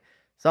applying.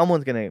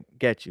 Someone's gonna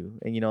get you.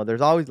 And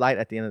there's always light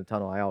at the end of the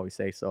tunnel. I always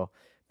say so.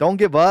 Don't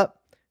give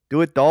up.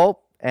 Do it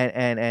dope.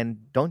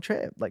 And don't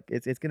trip. Like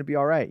it's gonna be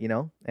all right.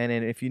 And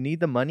then if you need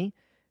the money,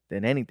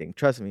 then anything.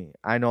 Trust me.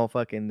 I know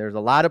there's a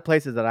lot of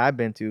places that I've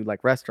been to,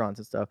 like restaurants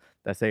and stuff,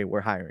 that say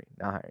we're hiring,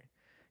 not hiring.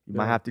 You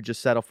might Yeah. have to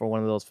just settle for one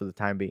of those for the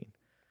time being.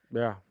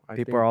 Yeah.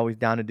 People are always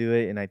down to do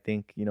it, and I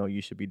think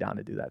you should be down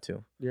to do that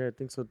too. Yeah, I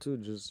think so too.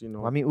 Just,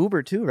 I mean,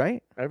 Uber too,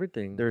 right?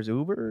 everything. There's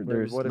Uber, But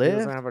there's what if he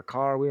doesn't Lyft. have a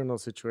car? We don't know the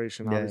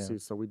situation, Yeah, obviously,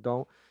 so we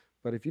don't.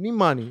 But if you need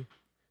money,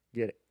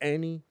 get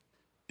any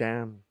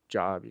damn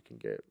job you can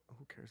get.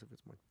 Who cares if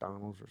it's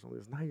McDonald's or something?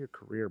 It's not your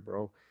career,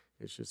 bro.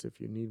 It's just if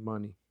you need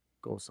money,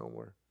 go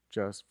somewhere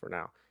just for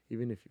now.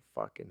 Even if you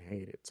fucking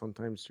hate it.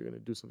 Sometimes you're going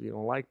to do something you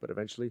don't like, but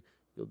eventually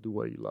you'll do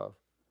what you love.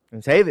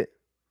 And save it.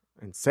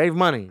 And save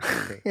money.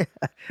 Okay.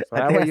 So I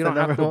that think way you that's don't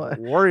the have to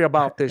number one. worry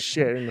about this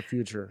shit in the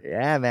future.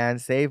 Yeah, man,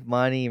 save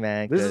money,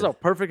 man. This is 'cause- a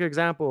perfect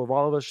example of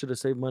all of us should have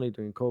saved money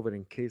during COVID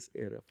in case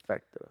it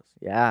affected us.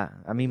 Yeah,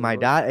 I mean, You my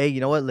know, dad. Hey, you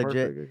know what?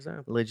 Perfect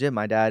example. Legit.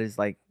 My dad is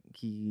like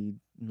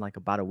like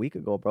about a week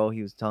ago, bro.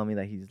 He was telling me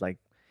that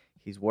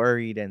he's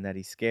worried and that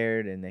he's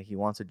scared and that he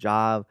wants a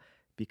job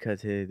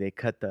because they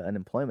cut the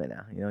unemployment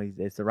now.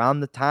 It's around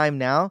the time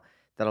now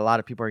that a lot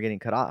of people are getting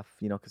cut off.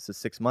 Because the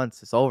 6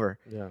 months it's over,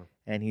 Yeah.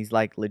 and he's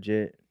like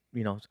legit.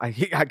 I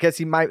guess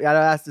he might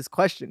ask this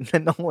question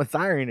and no one's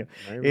hiring him.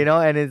 Maybe.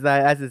 And it's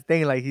like that's his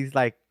thing. Like he's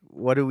like,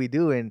 what do we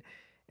do? And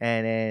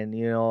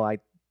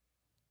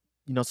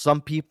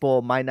some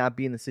people might not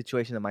be in the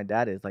situation that my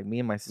dad is. Like me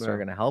and my sister are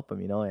Yeah. gonna help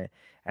him.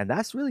 And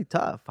that's really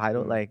tough. I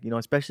don't Yeah.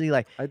 especially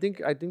like I think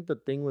the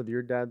thing with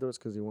your dad though is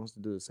because he wants to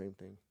do the same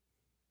thing.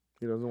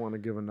 He doesn't want to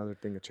give another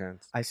thing a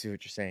chance. I see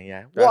what you're saying.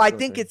 Yeah. That's Well, I the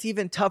think thing. it's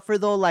even tougher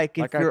though. Like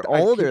if Like, I you're keep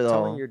older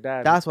telling though. your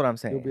dad, That's what I'm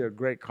he'll be saying. a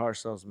great car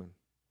salesman.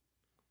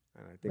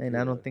 And I think And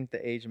he I don't would. think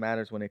the age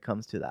matters when it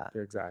comes to that.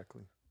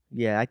 Exactly.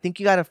 Yeah, I think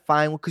you gotta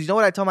find because you know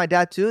what I told my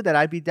dad too, that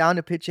I'd be down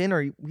to pitch in,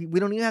 or we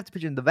don't even have to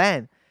pitch in the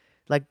van,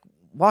 like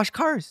wash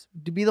cars,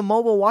 to be the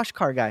mobile wash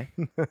car guy.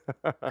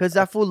 Because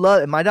that fool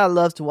my dad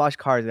loves to wash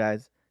cars,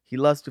 guys. He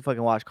loves to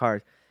fucking wash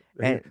cars.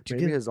 And to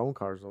Maybe get- his own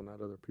cars though,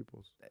 not other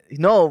people's.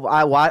 No,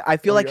 I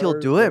feel Oh, like he'll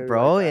yours, do it, maybe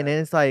bro. like And that.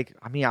 then it's like,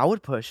 I mean, I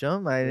would push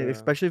him, Yeah.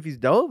 especially if he's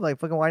dope. Like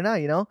fucking, why not?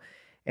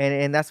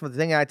 And that's what the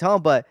thing I tell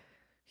him, but.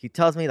 He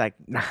tells me like,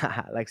 nah,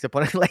 like,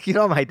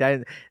 my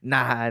dad,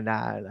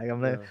 nah. Like, I'm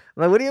like,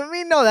 Yeah. what do you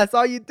mean? No, that's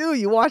all you do.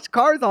 You wash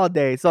cars all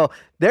day. So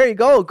there you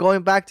go.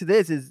 Going back to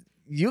this is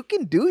you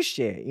can do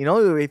shit.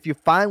 If you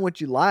find what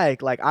you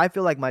like I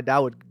feel like my dad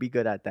would be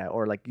good at that.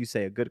 Or like you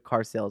say, a good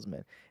car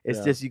salesman. It's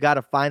Yeah. just, you got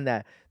to find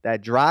that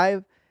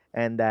drive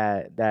and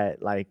that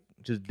like,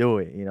 just do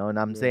it, And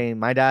I'm Yeah. saying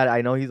my dad,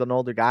 I know he's an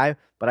older guy,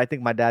 but I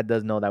think my dad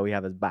does know that we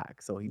have his back.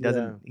 So he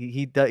doesn't,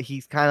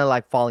 he's kind of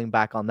like falling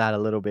back on that a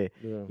little bit.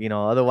 Yeah.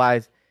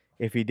 Otherwise,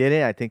 if he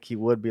didn't, I think he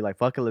would be like,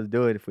 fuck it, let's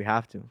do it if we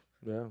have to,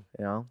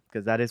 Yeah.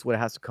 because that is what it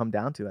has to come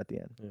down to at the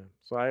end. Yeah.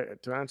 So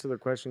to answer the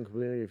question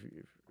completely, if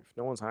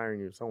no one's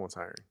hiring you, someone's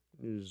hiring.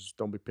 You just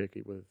don't be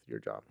picky with your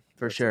job.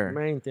 For That's sure. the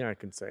main thing I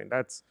can say. And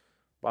that's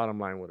bottom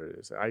line what it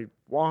is. I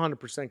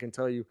 100% can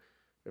tell you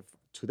if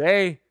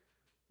today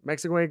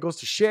Mexico Way goes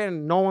to shit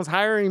and no one's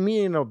hiring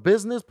me in a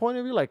business point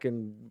of view,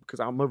 because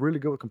I'm really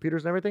good with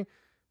computers and everything,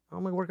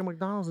 I'm gonna work at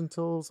McDonald's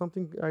until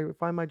I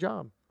find my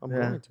job. I'm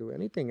Yeah. going to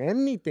anything.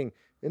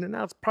 In and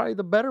out's probably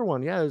the better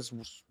one. Yeah, it's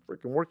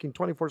freaking working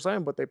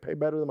 24/7, but they pay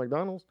better than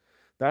McDonald's.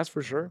 That's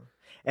for sure.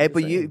 Hey, I'm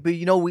saying. but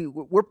you know,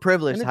 we're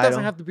privileged. And it Hydo.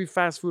 doesn't have to be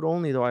fast food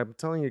only, though. I'm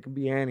telling you, it can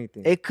be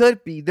anything. It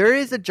could be. There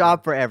is a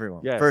job for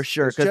everyone, Yes, for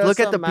sure. it's Because look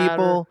just at a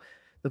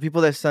the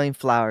people that are selling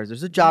flowers.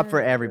 There's a job for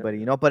Yeah, everybody,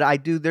 yeah. you know.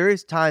 But there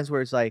is times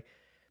where it's like,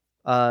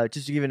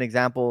 just to give you an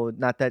example,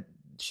 not that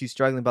she's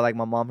struggling, but like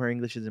my mom, her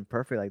English isn't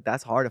perfect. Like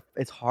that's hard.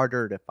 It's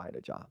harder to find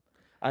a job.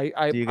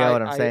 I Do you get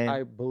what I'm saying?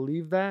 I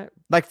believe that.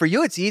 Like for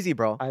you, it's easy,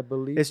 bro. I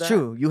believe It's that.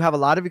 true. You have a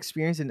lot of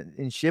experience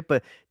in shit,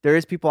 but there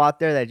is people out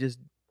there that just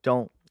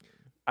don't.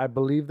 I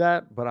believe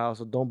that, but I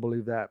also don't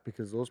believe that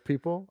because those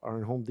people are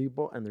in Home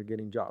Depot and they're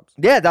getting jobs.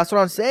 Yeah, that's what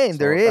I'm saying. So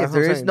there that's is. what I'm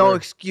There is saying. no There-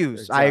 excuse.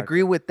 I Exactly.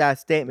 agree with that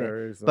statement.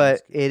 There is no But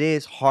excuse. it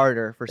is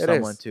harder for It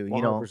someone is, to,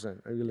 you know,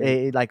 100%. I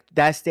believe like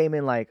that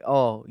statement, like,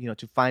 oh, you know,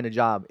 to find a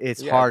job,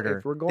 it's Yeah, harder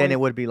if we're than going- it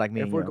would be like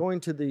me. if and we're you. going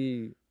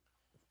to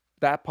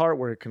that part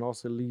where it can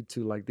also lead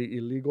to like the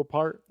illegal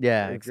part.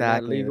 Yeah, if you're not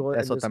exactly. legal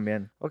That's in what this-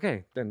 también.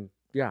 Okay, then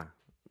yeah.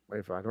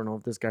 If I don't know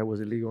if this guy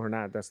was illegal or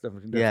not, that's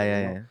definitely Yeah, different,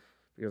 yeah, you know? yeah.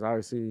 Because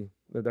obviously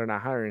they're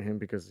not hiring him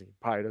because he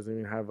probably doesn't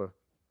even have a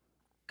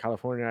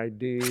California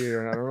ID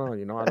or I don't know.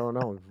 You know, I don't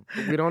know.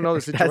 We don't know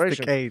the situation. That's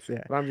the case.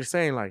 Yeah. But I'm just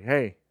saying, like,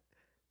 hey,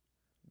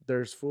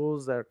 there's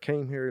fools that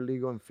came here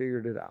illegal and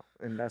figured it out,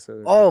 and that's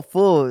a Oh,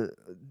 fool!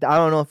 I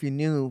don't know if you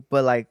knew,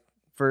 but like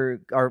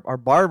for our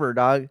barber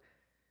dog,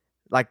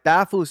 like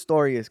that fool's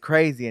story is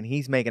crazy, and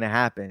he's making it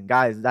happen,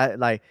 guys. That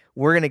like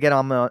we're gonna get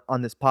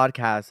on this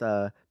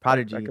podcast,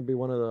 Prodigy. that could be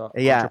one of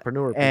the Yeah,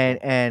 entrepreneur people.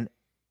 and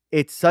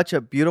it's such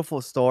a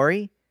beautiful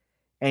story,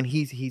 and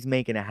he's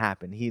making it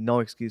happen. He no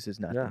excuses,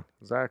 nothing. yeah,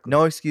 exactly.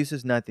 No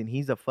excuses, nothing.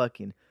 He's a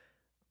fucking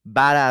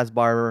badass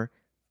barber.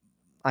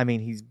 I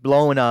mean, he's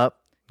blowing up.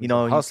 You He's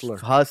know, a hustler.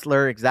 He's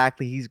hustler,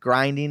 exactly. He's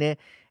grinding it,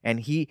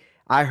 and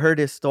I heard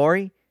his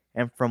story,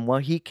 and from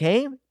what he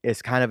came,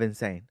 it's kind of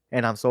insane,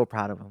 and I'm so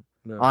proud of him.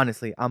 Yeah.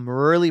 Honestly, I'm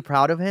really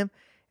proud of him,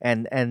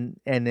 and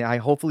I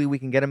hopefully we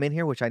can get him in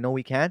here, which I know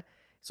we can,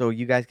 so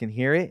you guys can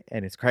hear it,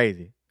 and it's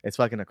crazy. It's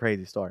fucking a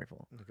crazy story,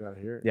 fool. You gotta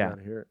hear it. Yeah. You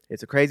gotta hear it.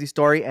 It's a crazy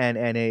story, and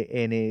it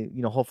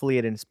you know, hopefully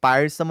it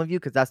inspires some of you,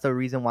 because that's the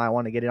reason why I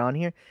want to get it on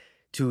here,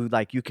 to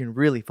like you can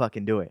really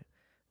fucking do it,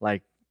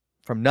 like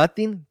from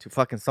nothing to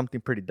fucking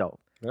something pretty dope.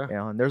 Yeah. You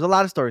know, and there's a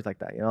lot of stories like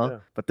that, you know. Yeah.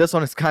 But this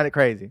one is kind of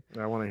crazy.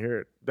 I want to hear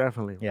it.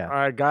 Definitely. Yeah. All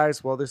right,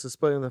 guys. Well, this is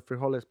Spilling the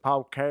Frijoles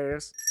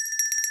podcast.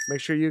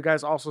 Make sure you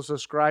guys also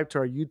subscribe to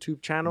our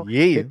YouTube channel.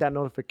 Yeah. Hit that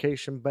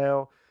notification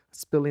bell.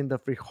 Spilling the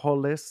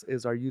Frijoles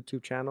is our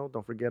YouTube channel.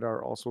 Don't forget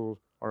our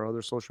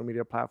other social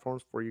media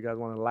platforms where you guys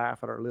want to laugh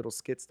at our little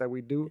skits that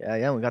we do.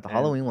 Yeah, we got the And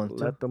Halloween ones too.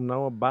 Let them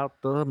know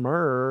about the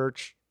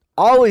merch.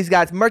 Always,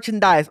 guys,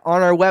 merchandise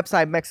on our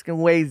website,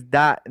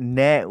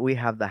 MexicanWays.net. We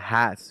have the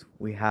hats,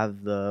 we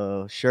have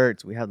the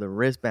shirts, we have the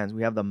wristbands,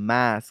 we have the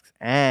masks,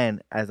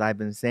 and as I've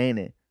been saying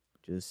it,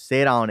 just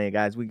sit on it,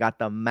 guys. We got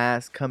the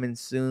mask coming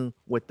soon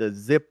with the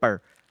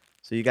zipper,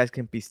 so you guys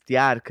can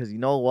pistear. Because you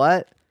know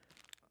what?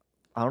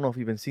 I don't know if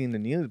you've been seeing the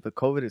news, but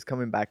COVID is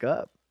coming back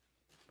up.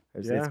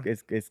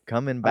 It's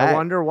coming back. I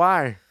wonder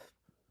why.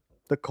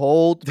 The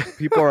cold,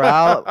 people are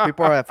out,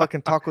 people are at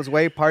fucking Tacos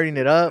Way partying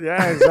it up.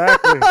 Yeah,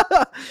 exactly.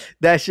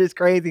 That shit's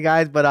crazy,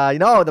 guys. But you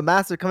know, the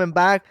masks are coming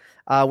back.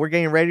 We're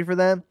getting ready for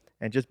them,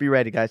 and just be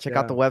ready, guys. Check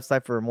out the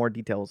website for more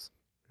details.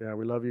 Yeah,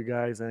 we love you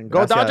guys and go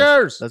Gracias.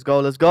 Dodgers! Let's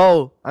go.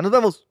 Nos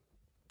vemos.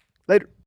 Later.